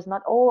 I was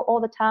not all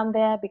the time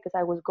there, because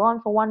I was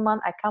gone for 1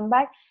 month. I come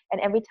back, and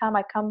every time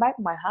I come back,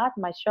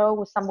 my show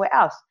was somewhere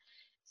else.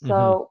 Mm-hmm.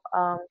 So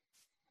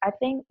I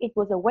think it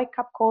was a wake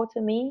up call to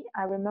me.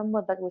 I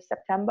remember that was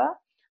September.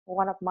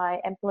 One of my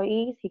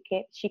employees,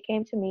 she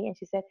came to me and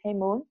she said, "Hey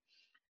Moon,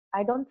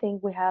 I don't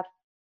think we have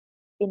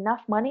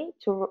enough money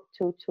to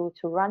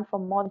run for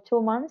more than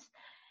 2 months,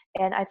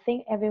 and I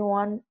think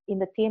everyone in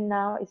the team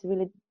now is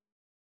really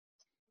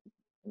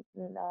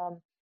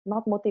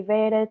not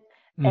motivated.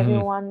 Mm-hmm.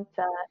 Everyone,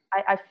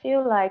 I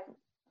feel like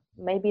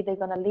maybe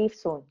they're gonna leave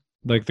soon."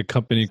 Like the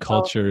company So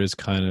culture is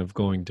kind of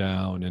going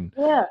down and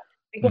yeah,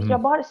 because mm-hmm. your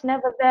boss is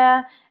never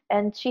there,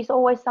 and she's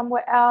always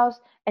somewhere else,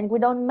 and we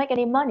don't make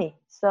any money.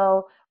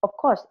 So of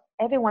course,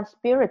 everyone's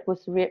spirit was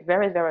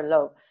very, very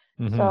low.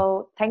 Mm-hmm.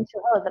 So thanks to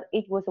her, that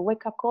it was a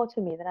wake up call to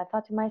me. Then I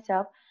thought to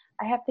myself,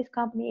 I have this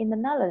company in the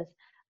Netherlands.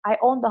 I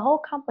own the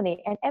whole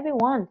company, and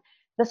everyone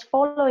that's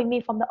following me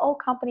from the old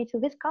company to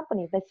this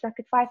company, they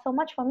sacrificed so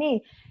much for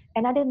me,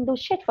 and I didn't do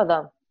shit for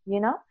them, you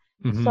know.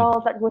 Mm-hmm.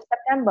 So that was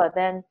September.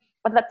 Then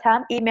at that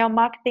time, email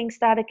marketing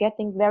started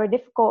getting very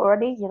difficult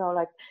already.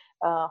 Like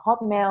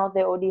Hotmail,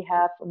 they already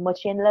have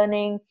machine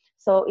learning,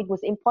 so it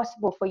was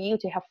impossible for you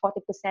to have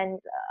 40%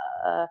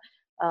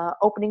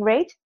 opening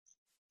rate.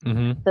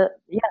 Mm-hmm.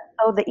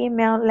 So the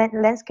email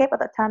landscape at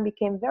that time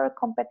became very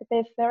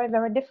competitive, very,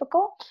 very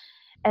difficult.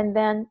 And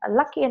then,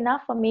 lucky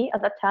enough for me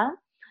at that time,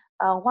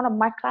 one of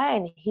my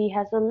clients, he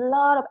has a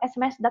lot of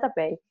SMS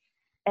database.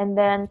 And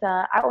then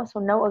I also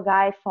know a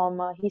guy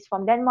he's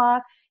from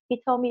Denmark.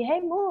 He told me,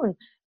 "Hey Moon,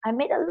 I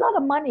made a lot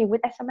of money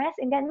with SMS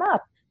in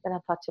Denmark." Then I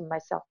thought to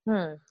myself,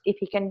 if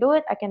he can do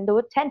it, I can do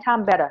it 10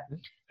 times better.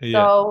 Yeah.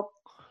 So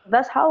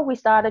that's how we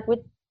started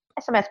with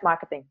SMS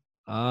marketing.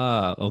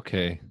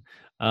 Okay.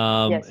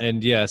 Yes.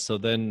 And yeah, so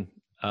then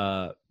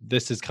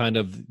this is kind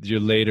of your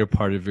later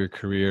part of your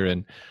career.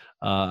 And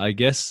I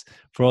guess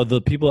for all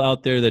the people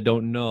out there that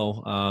don't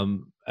know,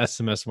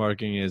 SMS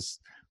marketing is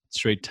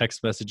straight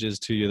text messages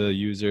to the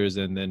users,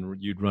 and then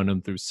you'd run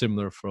them through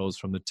similar flows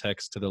from the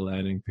text to the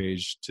landing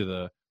page to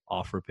the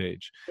offer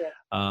page. Yes.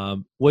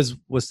 Was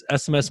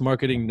SMS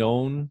marketing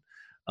known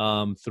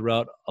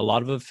throughout a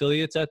lot of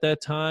affiliates at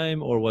that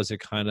time, or was it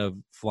kind of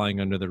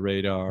flying under the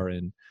radar?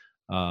 And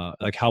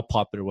like how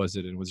popular was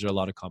it, and was there a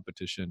lot of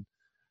competition?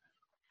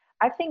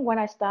 I think when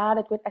I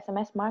started with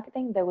SMS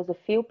marketing, there was a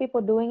few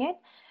people doing it,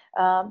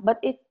 but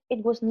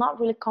it was not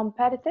really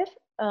competitive,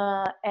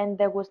 and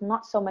there was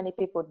not so many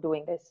people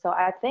doing this. So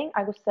I think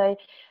I would say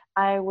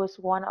I was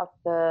one of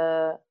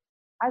the,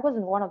 I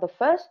wasn't one of the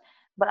first,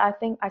 but I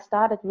think I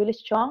started really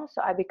strong,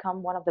 so I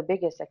become one of the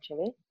biggest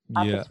actually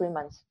after Yeah, 3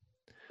 months.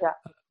 Yeah.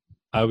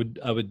 I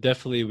would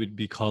definitely would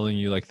be calling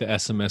you like the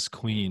SMS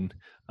queen,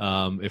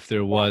 if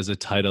there Yeah. was a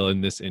title in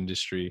this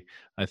industry.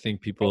 I think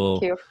Thank people,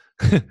 you.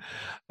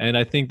 and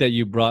I think that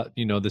you brought,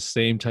 the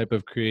same type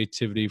of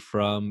creativity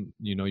from,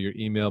 your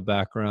email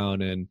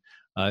background, and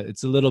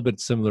it's a little bit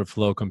similar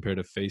flow compared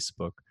to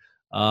Facebook.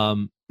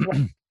 Um,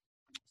 Yeah.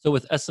 So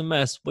with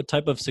SMS, what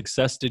type of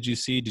success did you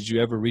see? Did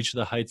you ever reach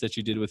the heights that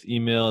you did with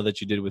email,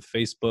 that you did with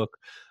Facebook?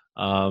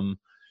 Um,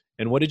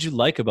 and what did you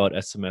like about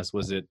SMS?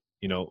 Was it,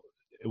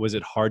 was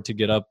it hard to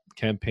get up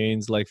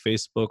campaigns like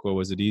Facebook, or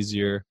was it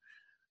easier?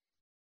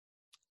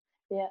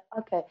 Yeah,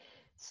 okay.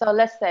 So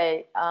let's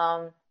say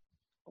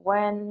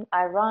when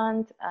I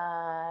run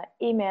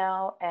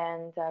email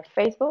and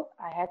Facebook,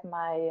 I had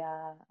my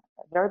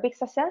very big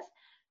success.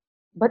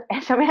 But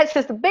SMS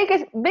is the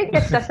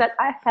biggest success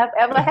I have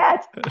ever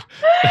had.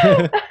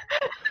 The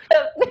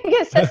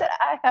biggest success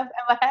I have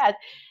ever had.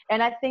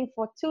 And I think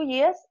for 2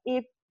 years,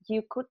 if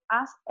you could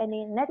ask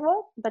any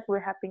network that we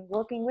have been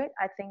working with,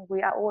 I think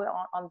we are all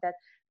on that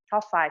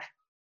top five.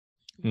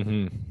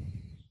 Mm-hmm.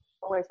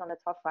 Always on the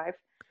top five.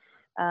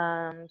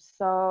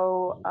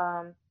 So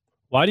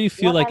why do you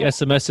feel like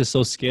SMS is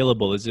so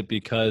scalable? Is it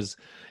because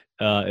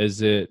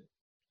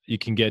you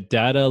can get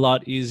data a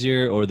lot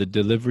easier, or the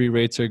delivery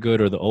rates are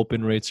good, or the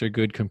open rates are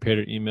good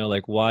compared to email?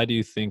 Like, why do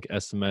you think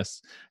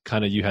SMS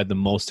you had the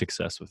most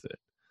success with it?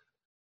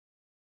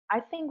 I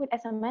think with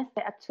SMS,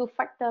 there are two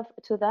factors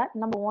to that.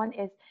 Number one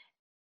is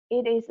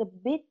it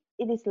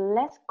is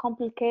less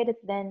complicated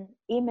than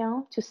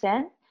email to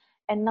send.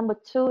 And number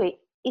two,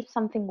 if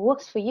something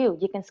works for you,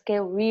 you can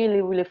scale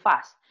really, really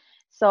fast.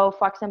 So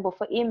for example,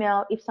 for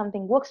email, if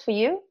something works for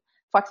you,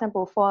 for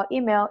example, for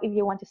email, if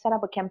you want to set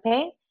up a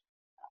campaign,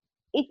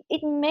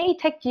 it may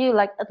take you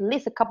like at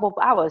least a couple of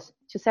hours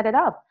to set it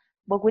up.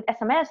 But with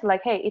SMS,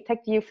 like, hey, it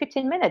takes you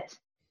 15 minutes.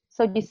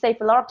 So you save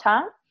a lot of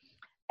time.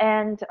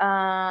 And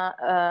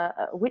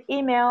with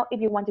email, if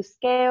you want to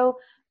scale,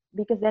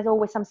 because there's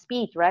always some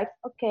speed, right?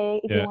 Okay,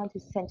 if you want to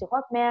send to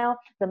Hotmail,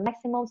 the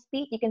maximum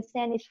speed you can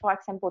send is, for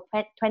example,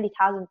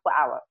 20,000 per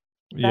hour.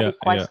 That is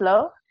quite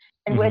slow.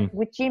 And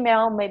with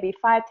Gmail, maybe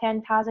 5,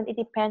 10,000. It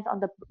depends on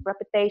the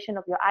reputation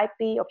of your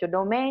IP, of your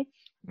domain.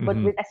 But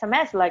with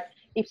SMS, like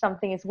if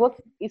something is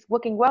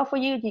working well for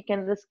you, you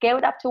can scale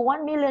it up to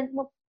 1 million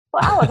per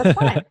hour. That's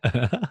fine.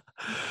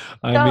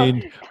 I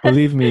mean,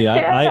 believe me,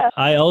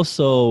 I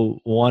also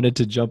wanted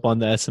to jump on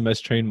the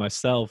SMS train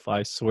myself.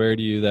 I swear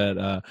to you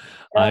that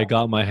I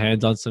got my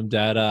hands on some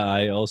data.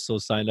 I also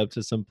signed up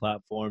to some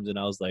platforms, and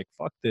I was like,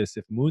 fuck this.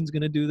 If Moon's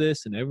going to do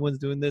this and everyone's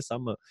doing this,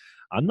 I'm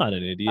not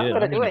an idiot.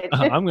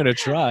 I'm going to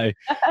try.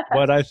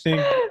 But I think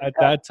at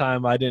that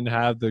time I didn't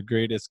have the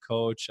greatest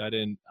coach. I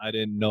didn't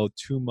know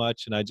too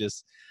much, and I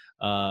just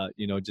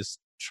just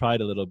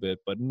tried a little bit,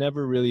 but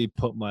never really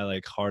put my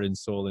like heart and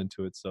soul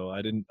into it. So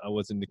I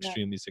wasn't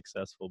extremely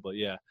successful. But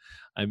yeah,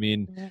 I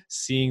mean,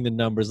 seeing the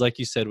numbers, like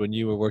you said, when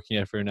you were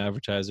working for an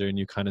advertiser and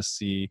you kind of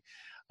see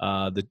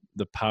the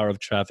power of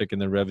traffic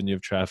and the revenue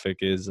of traffic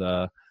is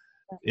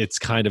it's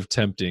kind of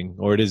tempting,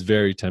 or it is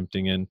very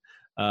tempting. And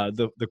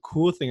the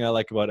cool thing I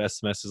like about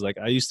SMS is, like,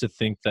 I used to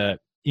think that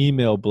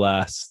email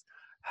blasts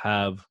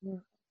are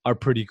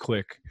pretty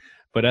quick,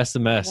 but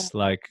SMS,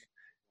 like,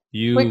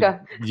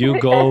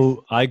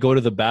 I go to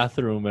the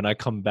bathroom and I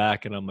come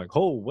back and I'm like,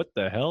 oh, what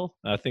the hell?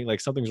 I think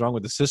like something's wrong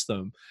with the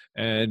system.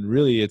 And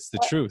really it's the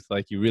truth.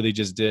 Like, you really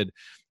just did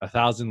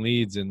 1,000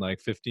 leads in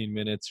like 15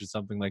 minutes or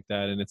something like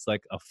that. And it's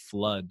like a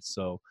flood.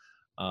 So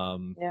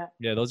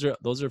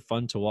those are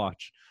fun to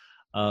watch.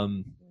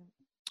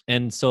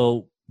 And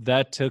so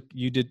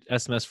you did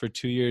SMS for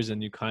 2 years,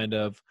 and you kind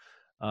of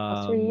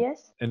 3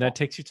 years. And that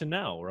takes you to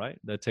now, right?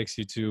 That takes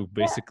you to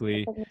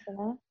basically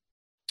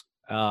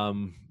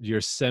your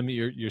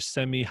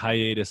semi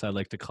hiatus, I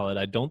like to call it.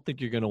 I don't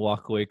think you're going to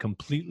walk away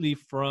completely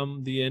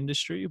from the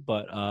industry,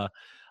 but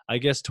I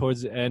guess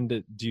towards the end,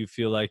 do you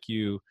feel like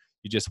you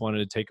just wanted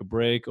to take a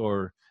break,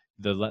 or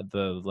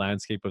the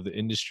landscape of the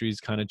industries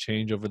kind of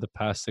change over the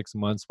past 6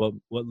 months? What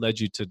led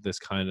you to this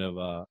kind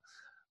of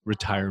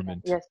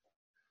retirement? Yes,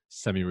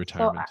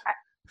 semi-retirement. So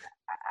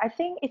I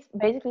think it's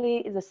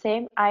basically the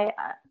same. I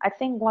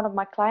think one of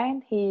my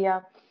clients,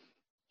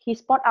 he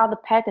spot out the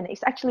pattern.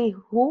 It's actually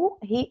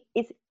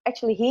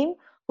him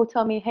who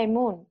told me, hey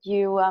Moon,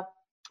 you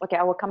okay,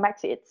 I will come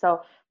back to it.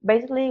 So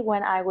basically,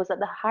 when I was at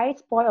the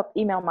highest point of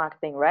email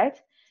marketing, right?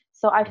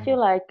 So I feel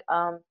like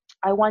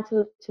I want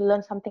to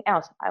learn something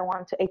else. I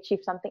want to achieve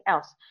something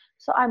else.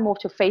 So I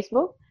moved to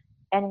Facebook.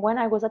 And when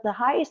I was at the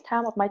highest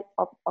time of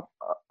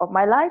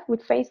my life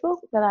with Facebook,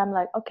 then I'm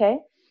like, okay,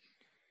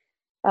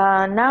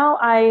 now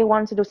I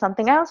want to do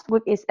something else,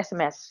 which is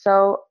SMS.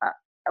 So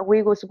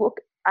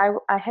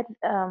I had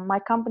my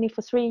company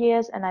for 3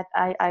 years, and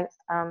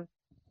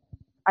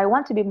I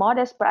want to be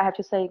modest, but I have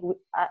to say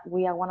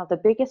we are one of the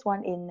biggest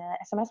one in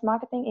SMS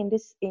marketing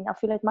in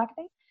affiliate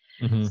marketing.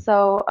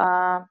 So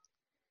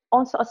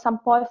also at some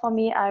point for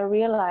me, I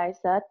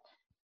realized that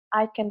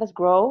I can just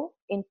grow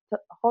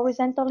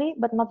horizontally,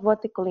 but not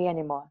vertically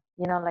anymore.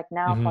 Like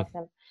now, for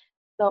example.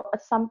 So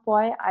at some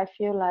point, I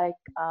feel like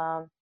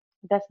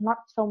there's not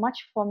so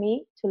much for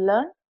me to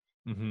learn,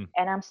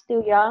 and I'm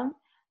still young.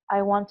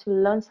 I want to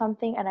learn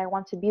something, and I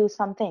want to build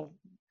something.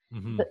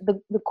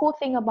 The cool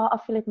thing about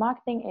affiliate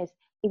marketing is,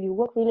 if you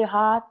work really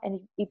hard and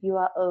if you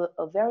are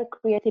a very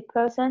creative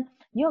person,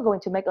 you're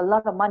going to make a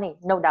lot of money,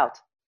 no doubt.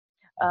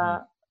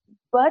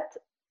 But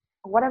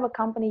whatever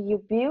company you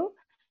build,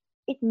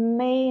 it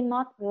may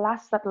not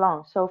last that long.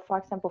 So for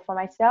example, for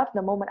myself,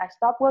 the moment I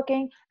stop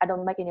working, I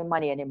don't make any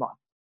money anymore.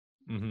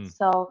 Mm-hmm.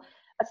 So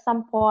at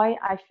some point,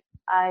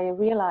 I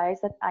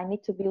realized that I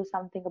need to build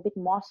something a bit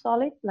more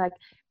solid, like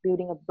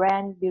building a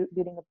brand,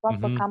 building a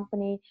proper Mm-hmm.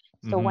 company.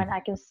 So Mm-hmm. when I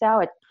can sell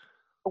it,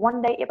 one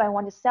day if I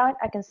want to sell it,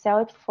 I can sell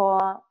it for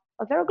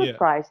a very good Yeah.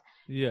 price.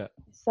 Yeah.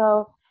 So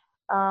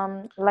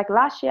like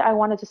last year, I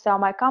wanted to sell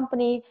my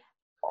company.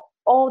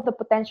 All the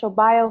potential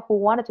buyer who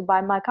wanted to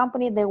buy my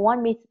company, they want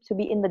me to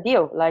be in the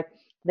deal. Like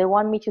they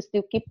want me to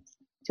still keep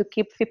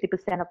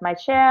 50% of my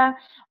share,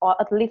 or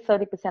at least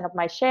 30% of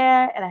my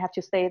share, and I have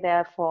to stay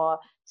there for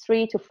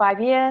 3 to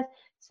 5 years.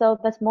 So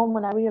that's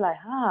moment I realized,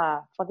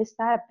 for this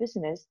type of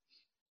business,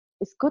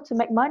 it's good to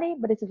make money,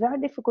 but it's very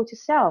difficult to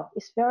sell.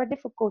 It's very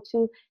difficult to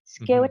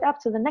scale Mm-hmm. it up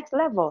to the next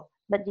level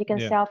that you can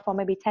Yeah. sell for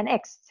maybe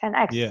 10x.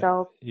 Yeah. So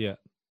Yeah.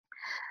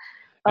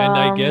 And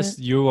I um, guess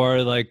you are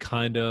like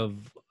kind of,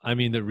 I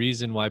mean, the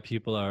reason why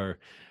people are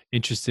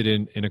interested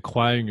in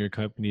acquiring your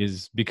company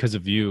is because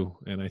of you.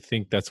 And I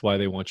think that's why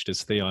they want you to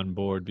stay on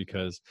board,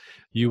 because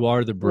you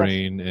are the yes,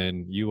 brain and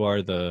you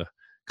are the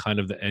kind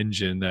of the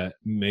engine that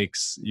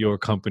makes your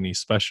company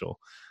special.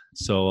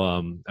 So,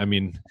 I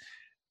mean,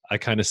 I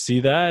kind of see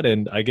that.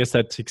 And I guess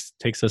that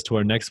takes us to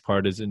our next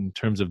part, is in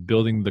terms of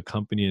building the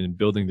company and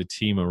building the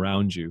team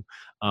around you.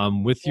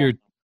 With yeah. your,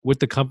 with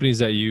the companies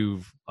that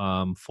you've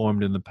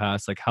formed in the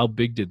past, like how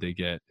big did they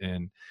get?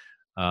 And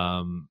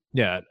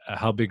yeah,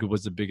 how big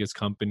was the biggest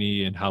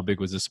company and how big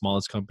was the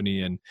smallest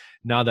company? And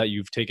now that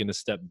you've taken a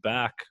step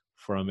back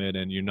from it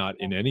and you're not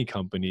in any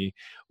company,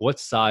 what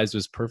size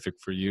was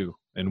perfect for you?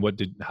 And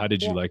how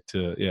did you Yeah. like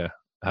to, yeah,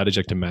 how did you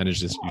like to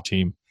manage this, your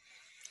team?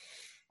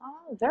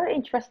 Oh, very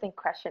interesting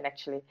question,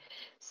 actually.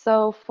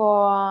 So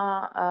for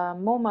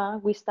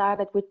MoMA, we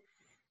started with,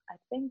 I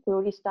think we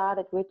already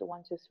started with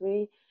one, two,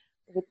 three.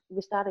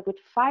 We started with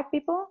 5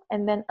 people,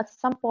 and then at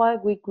some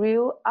point we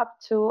grew up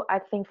to, I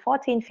think,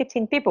 14,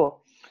 15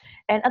 people.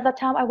 And at that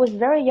time, I was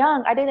very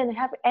young. I didn't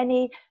have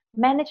any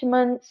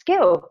management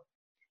skill.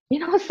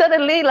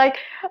 Suddenly, like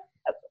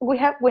we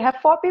have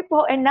 4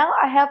 people, and now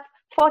I have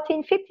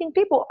 14, 15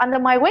 people under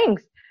my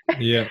wings.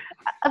 Yeah.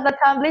 At that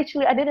time,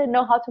 literally, I didn't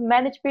know how to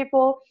manage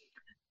people.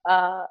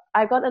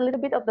 I got a little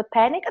bit of the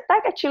panic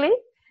attack, actually,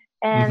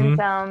 and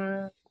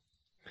Mm-hmm.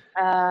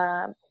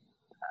 uh,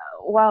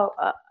 well,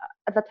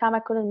 at the time I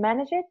couldn't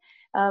manage it,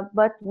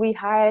 but we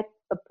hired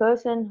a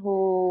person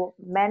who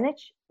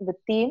managed the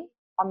team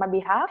on my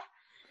behalf.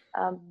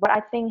 But I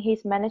think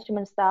his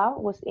management style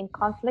was in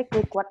conflict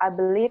with what I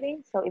believe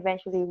in, so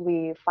eventually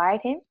we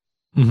fired him.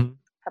 Mm-hmm.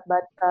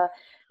 But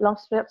long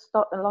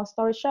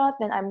story short,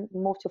 then I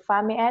moved to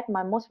FamiAd,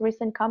 my most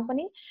recent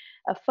company.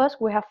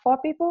 First, we have 4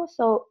 people.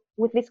 So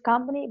with this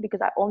company,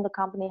 because I own the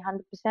company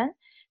 100%,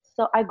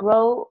 so I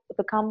grow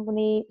the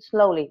company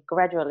slowly,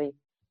 gradually.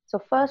 So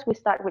first we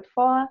start with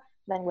 4,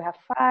 then we have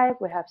 5,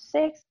 we have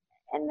 6,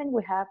 and then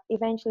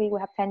eventually we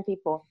have 10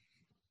 people.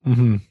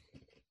 Mm-hmm.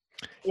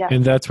 Yeah,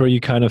 And that's where you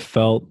kind of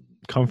felt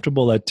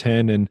comfortable at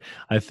 10. And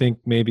I think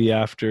maybe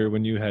after,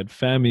 when you had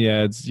family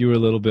ads, you were a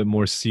little bit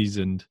more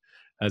seasoned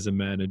as a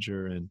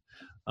manager. And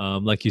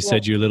like you yes,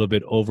 said, you're a little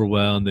bit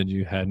overwhelmed and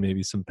you had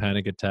maybe some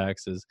panic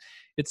attacks.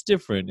 It's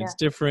different. yeah, It's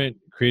different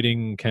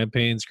creating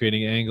campaigns,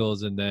 creating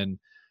angles, and then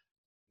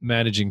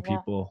managing yeah,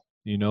 people,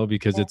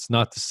 because yeah, it's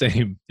not the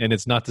same, and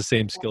it's not the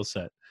same yeah, skill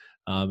set.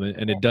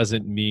 And yeah. it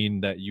doesn't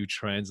mean that you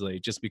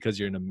translate just because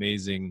you're an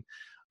amazing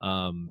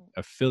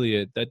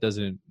affiliate. That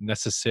doesn't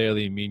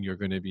necessarily mean you're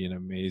going to be an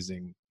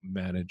amazing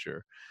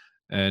manager.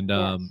 And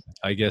Yes,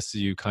 I guess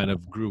you kind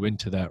of grew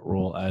into that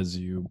role as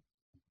you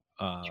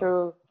uh,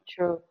 true,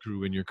 true.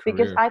 grew in your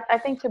Because career. I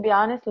think, to be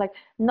honest, like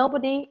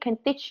nobody can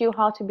teach you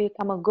how to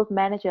become a good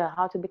manager,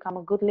 how to become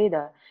a good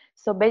leader.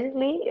 So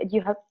basically,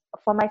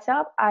 for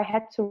myself, I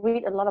had to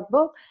read a lot of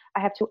books. I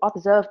had to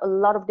observe a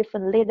lot of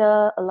different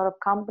leader, a lot of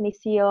company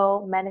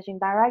CEO, managing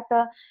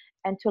director,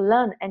 and to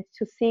learn and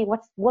to see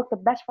what's worked the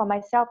best for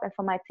myself and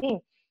for my team.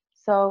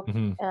 So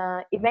Hmm.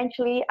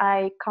 eventually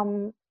I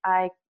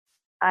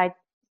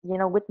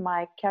with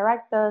my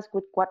characters,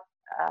 with what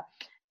uh,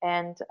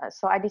 and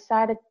so I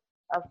decided,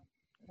 uh,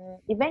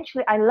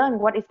 eventually I learned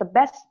what is the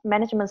best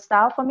management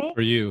style for me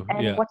For you,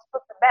 and yeah. what's the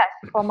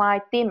best for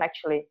my team,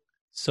 actually.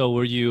 So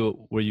were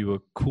you a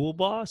cool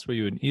boss? Were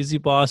you an easy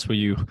boss? Were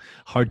you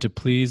hard to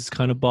please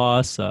kind of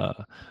boss?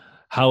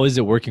 How is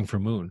it working for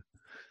Moon?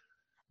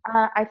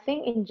 I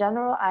think in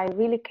general, I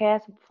really care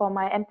for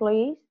my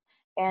employees,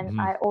 and Hmm.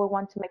 I always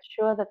want to make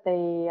sure that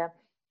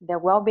their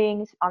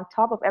well-being is on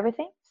top of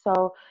everything.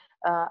 So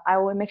I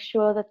will make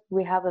sure that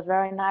we have a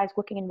very nice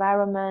working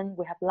environment.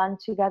 We have lunch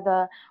together.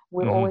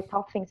 We Hmm. always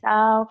talk things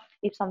out.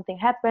 If something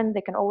happens,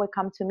 they can always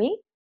come to me.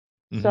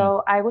 Hmm. So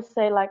I would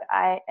say, like,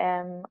 I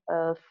am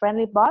a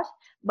friendly boss,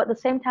 but at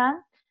the same time,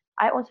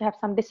 I also have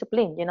some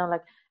discipline.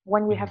 Like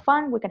when we have Hmm.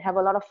 fun, we can have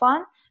a lot of fun,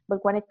 but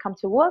when it comes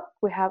to work,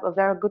 we have a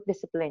very good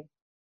discipline.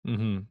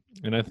 Hmm.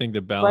 And I think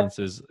the But balance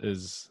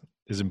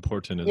is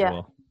important as yeah,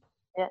 well.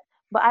 yeah.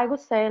 But I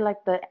would say, like,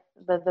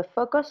 the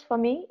focus for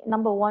me,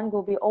 number one,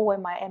 will be always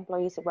my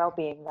employees'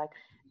 well-being. Like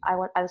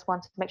I just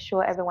want to make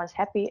sure everyone's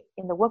happy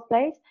in the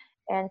workplace.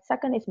 And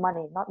second is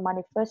money, not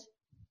money first.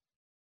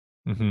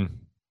 Hmm.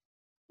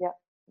 Yeah,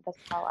 that's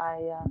how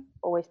I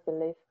always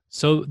believe.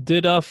 So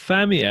did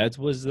Family Ads,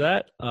 was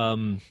that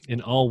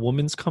an all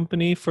women's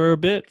company for a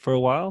bit, for a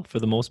while, for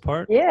the most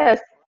part? Yes,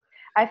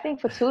 I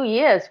think for 2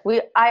 years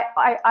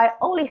I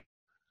only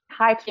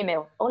hired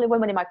female, only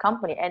women in my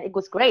company, and it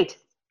was great.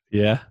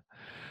 Yeah.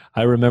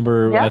 I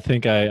remember, Yeah, I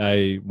think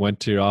I went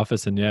to your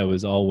office and yeah, it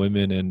was all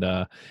women and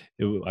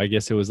I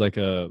guess it was like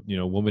a,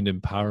 woman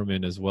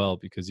empowerment as well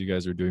because you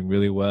guys are doing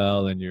really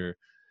well and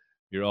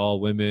you're all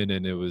women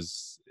and it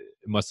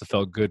must have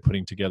felt good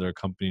putting together a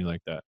company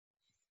like that.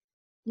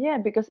 yeah,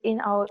 because in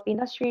our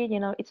industry,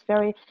 it's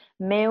very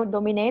male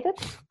dominated.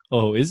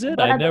 Oh, is it?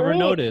 But I I never believe,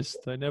 noticed.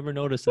 I never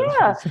noticed that it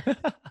yeah,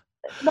 was.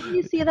 don't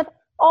you see that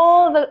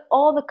all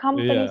the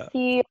companies Yeah.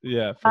 here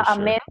Yeah, for are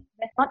sure. men?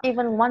 There's not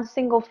even one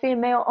single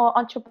female or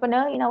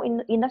entrepreneur, in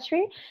the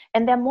industry,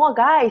 and there are more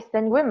guys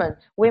than women.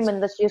 It's Women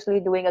that's usually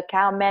doing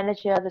account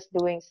manager, that's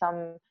doing some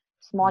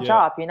small yeah.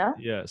 job,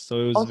 Yeah. So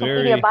it was also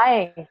media very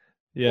buying. yeah,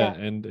 Yeah,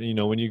 and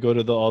when you go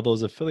to all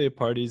those affiliate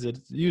parties,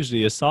 it's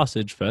usually a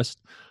sausage fest,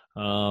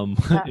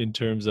 yeah, in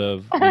terms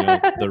of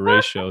the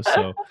ratio.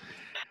 So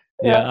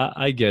yeah, yeah,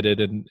 I get it,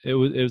 and it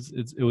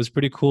was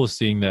pretty cool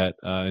seeing that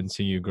and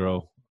seeing you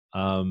grow.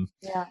 Um,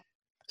 yeah.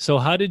 so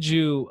how did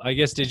you? I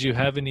guess did you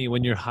have any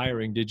when you're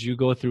hiring? Did you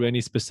go through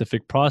any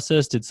specific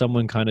process? Did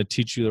someone kind of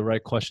teach you the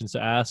right questions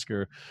to ask,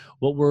 or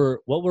what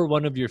were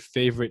one of your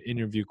favorite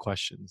interview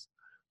questions?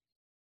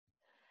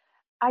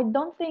 I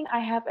don't think I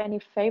have any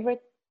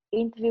favorite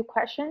interview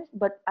questions,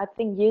 but I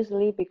think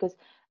usually because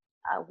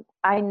uh,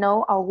 I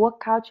know our work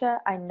culture.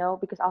 I know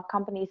because our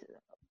company is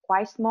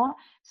quite small,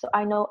 so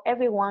I know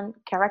everyone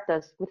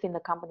characters within the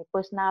company,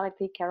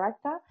 personality,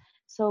 character.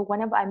 So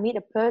whenever I meet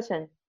a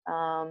person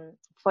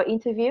for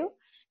interview,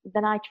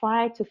 then I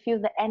try to feel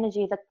the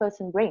energy that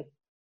person brings.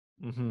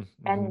 Mm-hmm,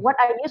 mm-hmm. And what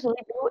I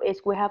usually do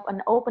is we have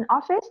an open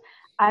office.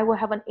 I will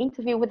have an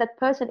interview with that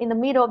person in the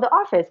middle of the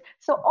office.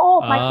 So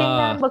all of my team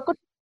Ah, members could,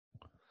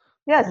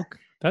 yes. okay,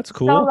 that's So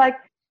cool. like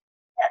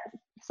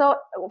so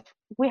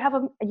we have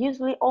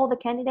usually all the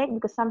candidates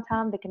because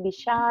sometimes they can be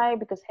shy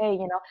because hey,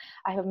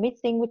 I have a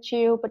meeting with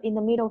you, but in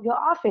the middle of your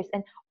office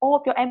and all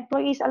of your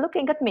employees are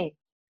looking at me.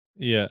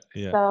 Yeah,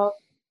 yeah, So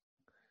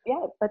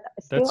yeah, but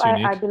still that's I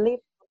unique. believe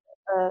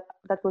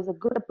that was a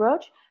good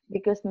approach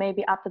because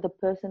maybe after the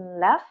person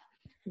left,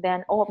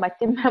 then all of my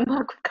team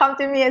members could come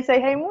to me and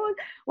say, hey Moon,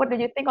 what do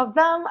you think of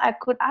them? I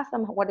could ask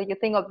them, what do you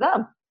think of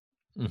them?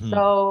 Mm-hmm.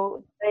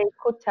 So they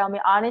could tell me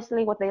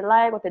honestly what they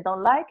like, what they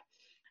don't like.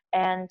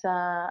 And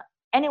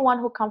anyone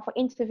who come for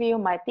interview,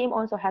 my team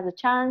also has a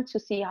chance to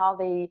see how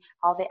they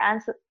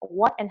answer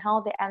what and how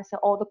they answer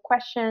all the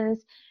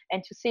questions,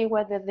 and to see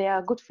whether they are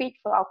a good fit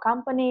for our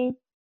company.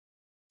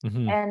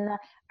 Mm-hmm. And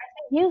I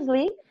think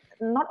usually,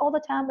 not all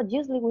the time, but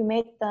usually we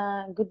make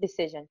a good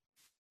decision.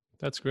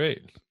 That's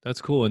great. That's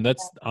cool. And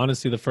that's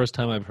honestly the first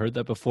time I've heard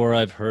that before.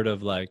 I've heard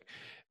of like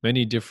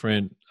many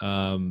different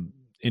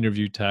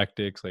interview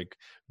tactics, like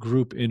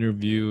group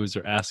interviews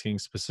or asking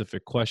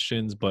specific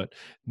questions, but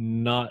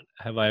not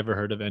have I ever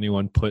heard of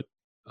anyone put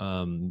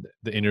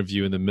the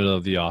interview in the middle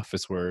of the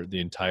office where the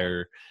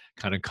entire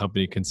kind of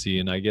company can see.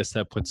 And I guess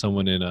that puts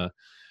someone in a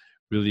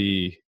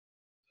really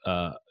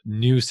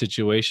new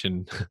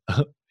situation.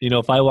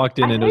 If I walked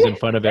in I and it was agree. in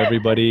front of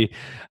everybody,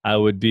 I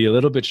would be a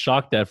little bit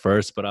shocked at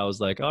first, but I was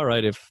like, all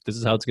right, if this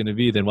is how it's going to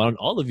be, then why don't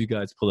all of you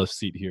guys pull a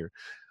seat here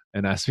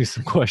and ask me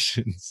some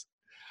questions?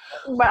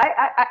 But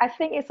I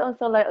think it's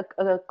also like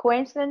a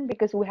coincidence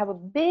because we have a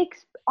big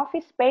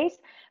office space,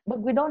 but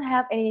we don't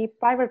have any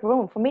private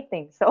room for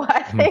meetings. So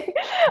I Mhm. think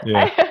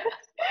Yeah. I,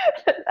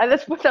 I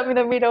just put them in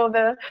the middle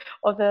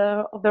of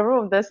the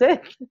room. That's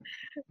it.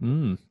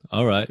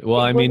 All right.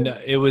 Well, It I mean,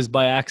 wasn't it was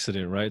by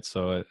accident, right?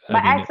 So, by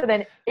I mean,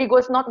 accident. It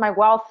was not my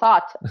wild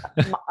thought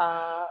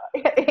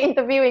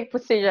interviewing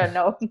position.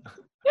 No.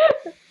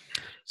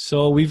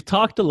 so we've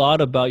talked a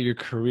lot about your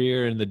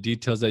career and the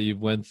details that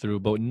you've went through,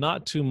 but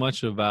not too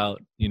much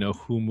about,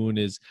 who Moon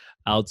is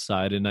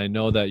outside. And I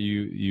know that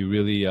you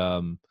really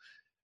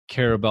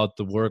care about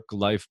the work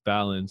life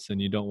balance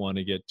and you don't want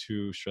to get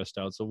too stressed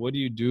out. So what do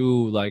you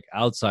do like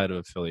outside of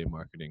affiliate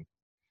marketing?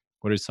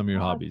 What are some of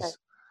your Oh, okay. hobbies?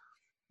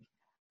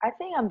 I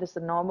think I'm just a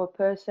normal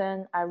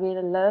person. I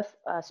really love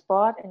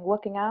sport and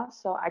working out,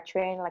 so I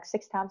train like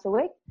 6 times a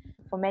week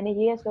for many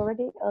years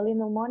already, early in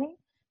the morning.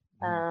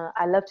 Mhm.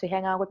 I love to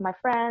hang out with my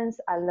friends.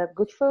 I love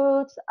good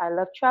foods. I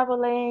love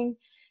traveling,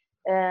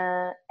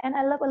 and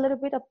I love a little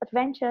bit of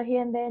adventure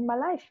here and there in my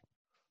life.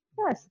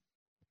 Yes,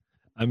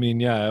 I mean,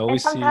 yeah, I and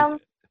always see,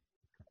 sometimes,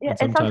 yeah,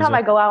 and and sometimes sometimes I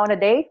what? go out on a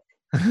date.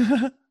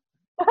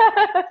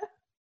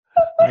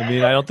 I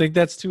mean, I don't think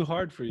that's too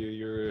hard for you.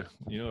 You're,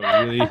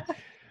 really.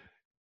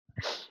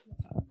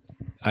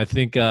 I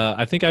think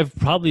I've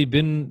probably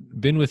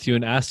been with you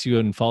and asked you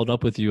and followed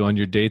up with you on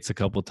your dates a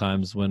couple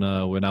times when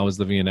I was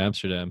living in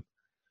Amsterdam.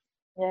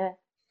 Yeah,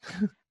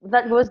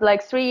 that was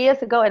like 3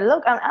 years ago, and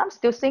look, I'm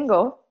still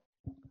single.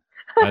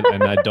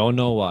 And I don't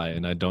know why.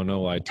 And I don't know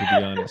why, to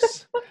be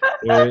honest.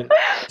 There,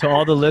 to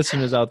all the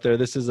listeners out there,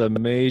 this is a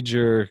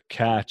major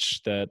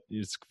catch that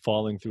is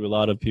falling through a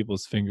lot of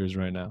people's fingers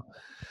right now.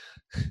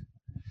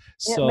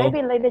 Yeah, So,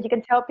 maybe later you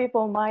can tell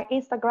people my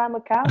Instagram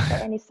account, so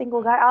any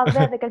single guy out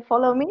there, they can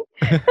follow me.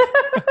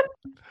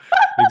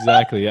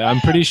 exactly.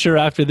 I'm pretty sure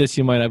after this,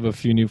 you might have a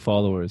few new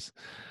followers.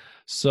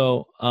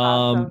 So,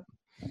 Awesome.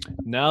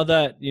 now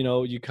that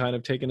you kind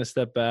of taken a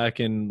step back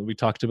and we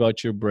talked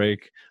about your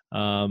break,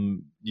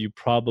 you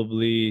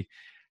probably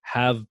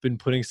have been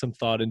putting some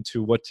thought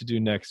into what to do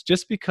next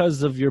just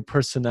because of your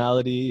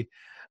personality.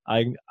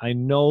 I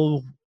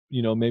know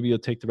maybe you'll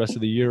take the rest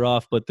of the year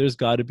off, but there's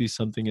got to be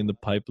something in the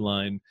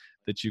pipeline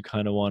that you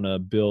kind of want to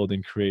build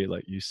and create,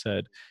 like you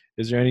said.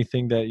 Is there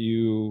anything that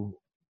you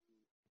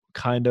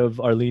kind of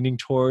are leaning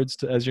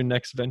towards as your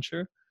next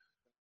venture?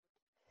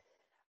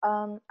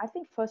 I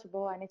think first of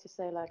all, I need to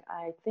say like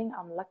I think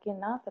I'm lucky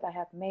enough that I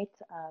have made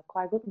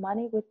quite good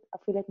money with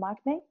affiliate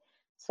marketing.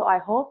 So I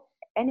hope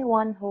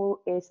anyone who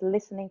is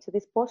listening to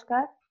this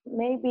postcard,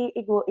 maybe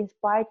it will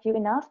inspire you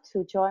enough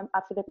to join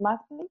affiliate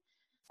marketing.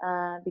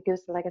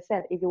 Because like I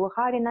said, if you work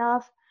hard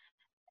enough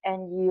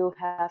and you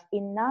have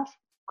enough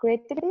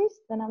creativities,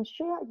 then I'm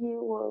sure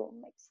you will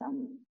make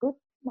some good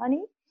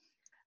money.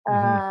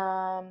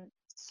 Hmm.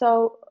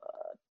 So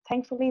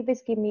thankfully,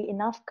 this give me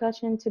enough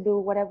cushion to do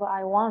whatever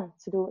I want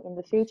to do in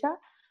the future.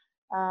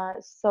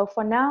 So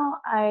for now,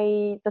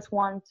 I just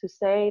want to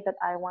say that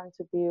I want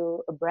to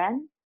build a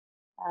brand,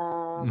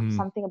 Hmm.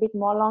 something a bit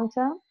more long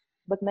term.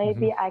 But Hmm.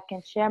 maybe I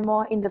can share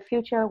more in the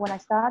future when I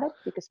started,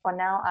 because for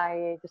now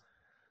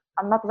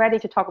I'm not ready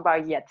to talk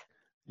about it yet.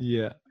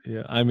 Yeah,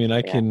 yeah. I mean,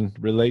 I Yeah. can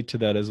relate to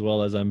that as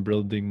well as I'm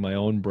building my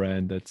own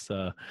brand. That's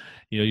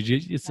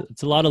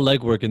it's a lot of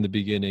legwork in the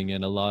beginning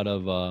and a lot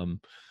of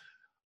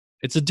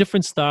it's a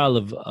different style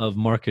of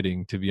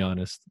marketing, to be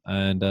honest.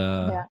 And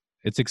Yeah.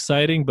 it's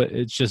exciting, but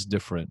it's just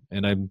different.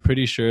 And I'm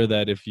pretty sure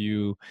that if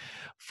you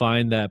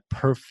find that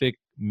perfect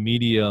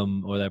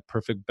medium or that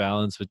perfect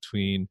balance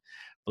between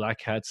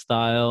black hat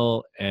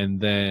style and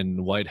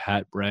then white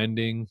hat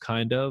branding,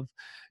 kind of,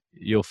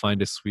 you'll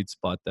find a sweet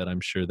spot that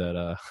I'm sure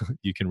that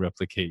you can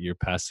replicate your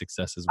past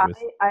successes I, with.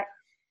 I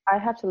I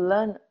have to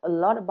learn a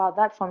lot about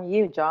that from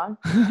you, John.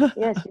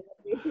 Yes,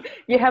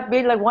 you have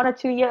been like 1 or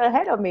 2 years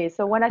ahead of me.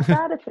 So when I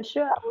started, for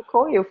sure, I will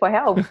call you for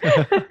help.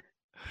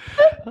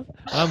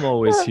 I'm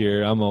always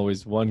here. I'm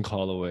always one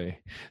call away.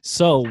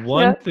 So,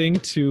 one Yeah. thing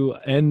to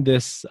end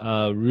this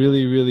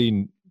really,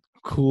 really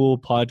cool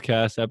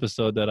podcast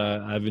episode that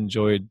I've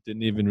enjoyed,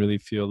 didn't even really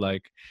feel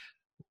like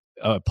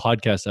a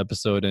podcast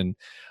episode. And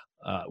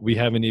we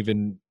haven't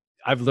even,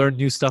 I've learned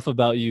new stuff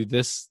about you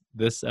this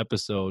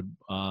episode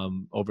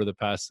over the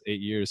past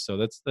 8 years. So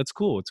that's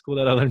cool. It's cool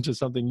that I learned just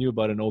something new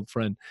about an old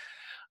friend.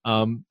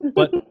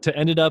 But to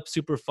end it up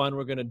super fun,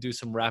 we're gonna do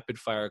some rapid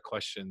fire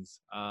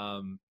questions.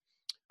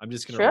 I'm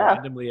just gonna Sure.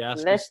 randomly ask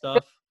you Let's do.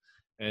 stuff,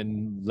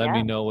 and let me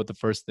Yeah. know what the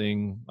first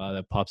thing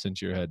that pops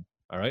into your head.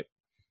 All right.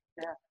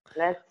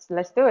 Yeah.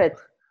 Let's do it.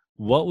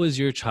 What was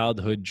your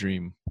childhood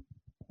dream?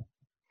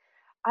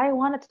 I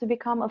wanted to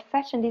become a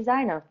fashion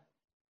designer.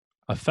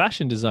 A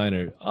fashion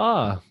designer.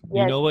 Ah, you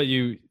Yes. know what?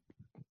 You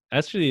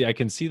actually, I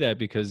can see that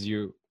because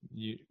you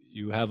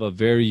have a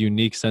very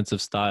unique sense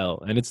of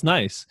style, and it's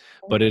nice,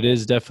 Thank but it you.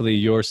 is definitely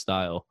your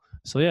style.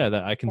 So yeah,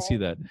 that I can see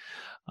Okay.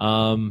 that.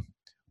 Um,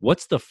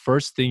 what's the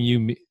first thing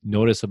you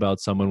notice about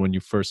someone when you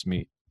first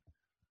meet?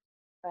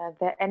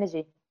 Their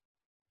energy.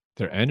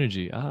 Their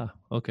energy. Ah,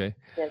 okay.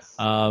 Yes.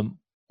 Um,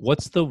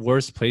 what's the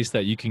worst place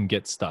that you can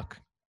get stuck?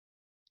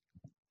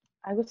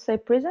 I would say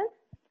prison.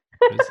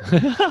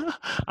 Prison.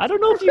 I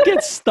don't know if you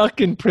get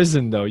stuck in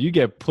prison though. You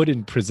get put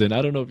in prison.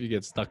 I don't know if you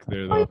get stuck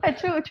there Oh though. yeah,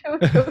 true, true,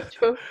 true,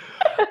 true.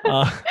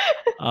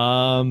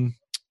 uh,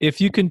 if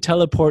you can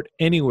teleport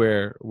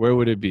anywhere, where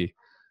would it be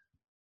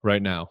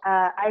right now?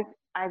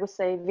 I would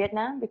say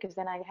Vietnam, because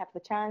then I have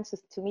the chance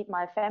to meet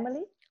my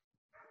family.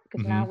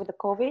 Because Hmm. now with the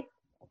COVID,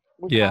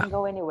 we Yeah, can't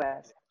go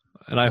anywhere.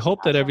 and I hope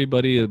that Awesome.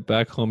 everybody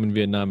back home in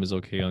Vietnam is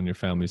okay on your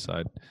family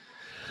side.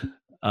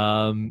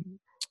 Um,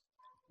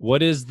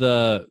 what is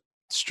the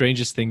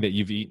strangest thing that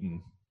you've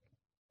eaten?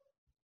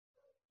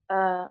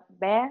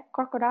 Bear,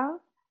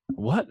 crocodile.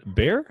 What,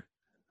 bear?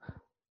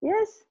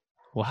 Yes.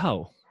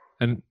 Wow.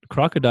 And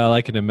crocodile,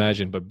 I can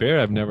imagine, but bear,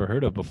 I've never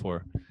heard of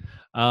before.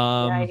 Yeah, I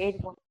Um,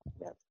 ate one.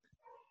 Yeah.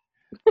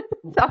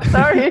 I'm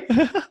sorry.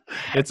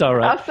 it's all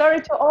right. I'm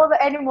sorry to all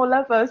the animal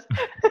lovers.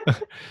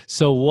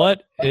 So,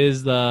 what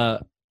is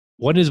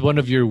one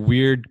of your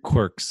weird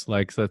quirks,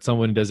 like that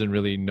someone doesn't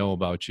really know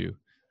about you?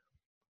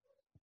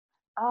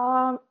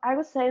 I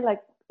would say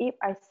like if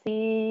I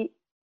see,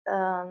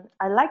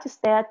 I like to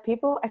stare at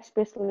people,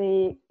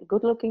 especially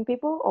good-looking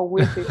people or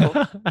weird people.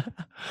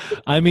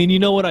 I mean, you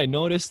know what I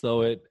noticed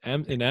though, in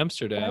Yeah.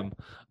 Amsterdam,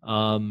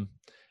 um,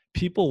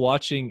 people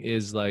watching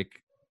is a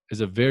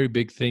very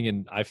big thing,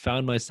 and I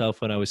found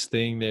myself when I was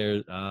staying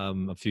there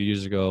a few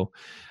years ago.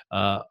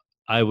 Uh,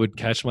 I would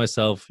catch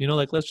myself,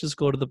 like let's just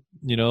go to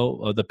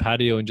the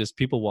patio and just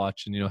people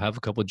watch and have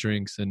a couple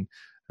drinks, and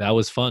that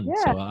was fun.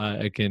 Yeah. So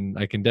I can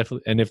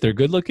definitely, and if they're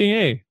good looking,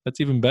 hey, that's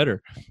even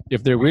better.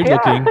 If they're weird Yeah.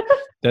 looking,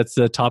 that's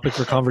a topic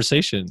for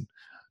conversation.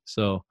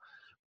 So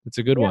it's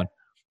a good Yeah.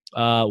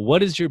 one.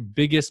 What is your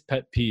biggest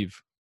pet peeve?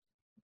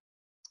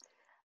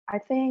 I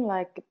think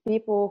like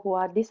people who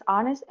are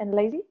dishonest and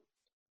lazy.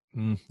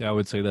 Yeah, I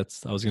would say I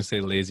was going to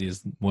say lazy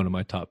is one of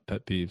my top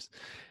pet peeves.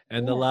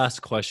 And the Yeah.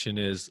 last question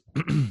is,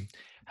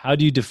 how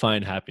do you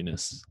define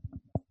happiness?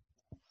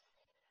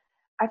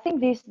 I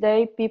think these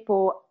days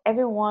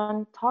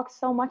everyone talks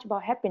so much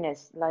about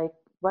happiness. Like,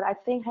 but I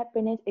think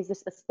happiness is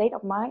just a state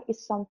of mind.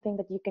 It's something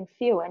that you can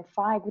feel and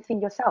find within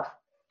yourself.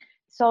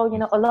 So,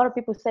 a lot of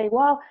people say,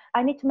 "Wow,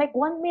 I need to make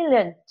 1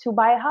 million to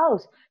buy a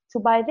house, to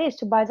buy this,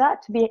 to buy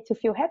that, to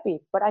feel happy."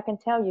 But I can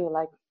tell you,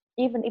 like,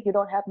 even if you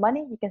don't have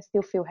money, you can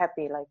still feel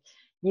happy. Like,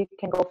 you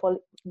can go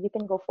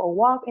for a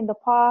walk in the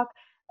park.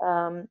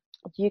 Um,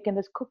 you can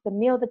just cook the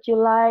meal that you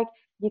like.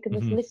 You can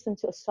just Mm-hmm. listen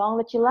to a song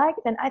that you like.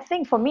 Then I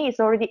think for me, it's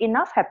already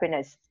enough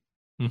happiness.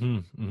 Mm-hmm.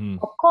 Mm-hmm.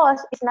 Of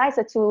course, it's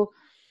nicer to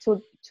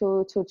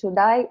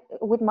die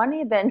with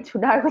money than to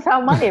die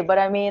without money. But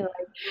I mean,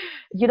 like,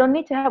 you don't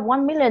need to have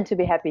 1 million to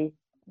be happy.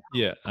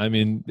 Yeah, I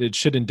mean, it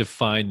shouldn't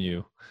define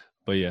you,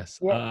 but yes,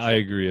 I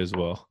Yes. agree as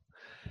well.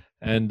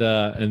 And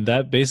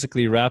that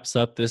basically wraps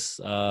up this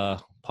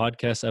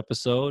podcast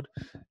episode.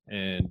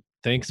 And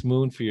thanks,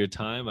 Moon, for your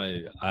time.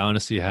 I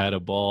honestly had a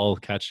ball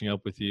catching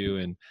up with you,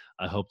 and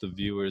I hope the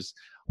viewers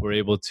were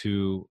able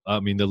to,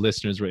 the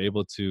listeners were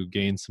able to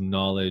gain some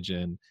knowledge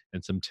and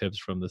some tips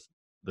from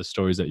the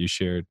stories that you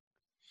shared.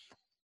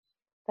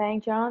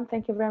 Thank John.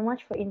 Thank you very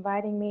much for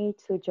inviting me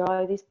to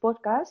join this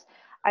podcast.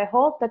 I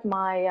hope that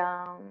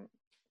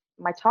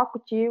my talk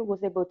with you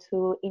was able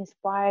to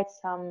inspire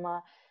some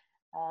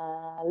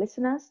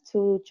listeners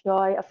to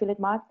join affiliate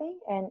marketing.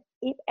 And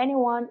if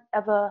anyone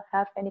ever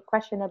have any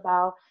question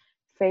about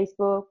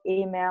Facebook,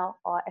 email,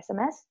 or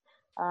SMS,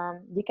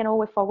 you can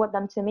always forward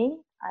them to me.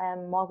 I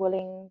am more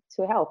willing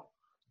to help.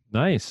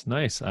 Nice.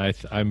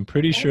 I'm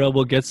pretty sure I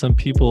will get some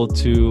people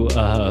to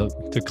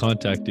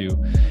contact you,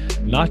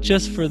 not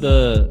just for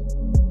the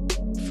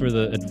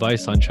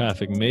advice on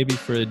traffic, maybe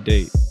for a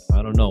date.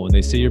 I don't know. When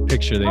they see your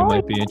picture, they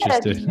might be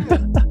interested.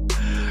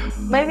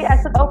 Maybe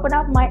I should open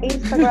up my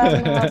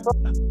Instagram.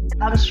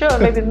 I'm sure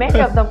maybe many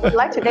of them would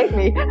like to date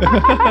me.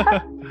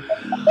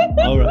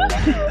 All right.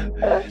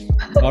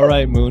 All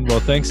right, Moon. Well,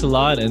 thanks a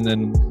lot. And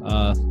then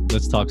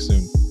let's talk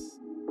soon.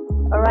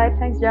 All right.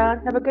 Thanks,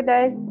 John. Have a good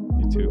day.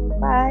 You too.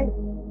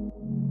 Bye.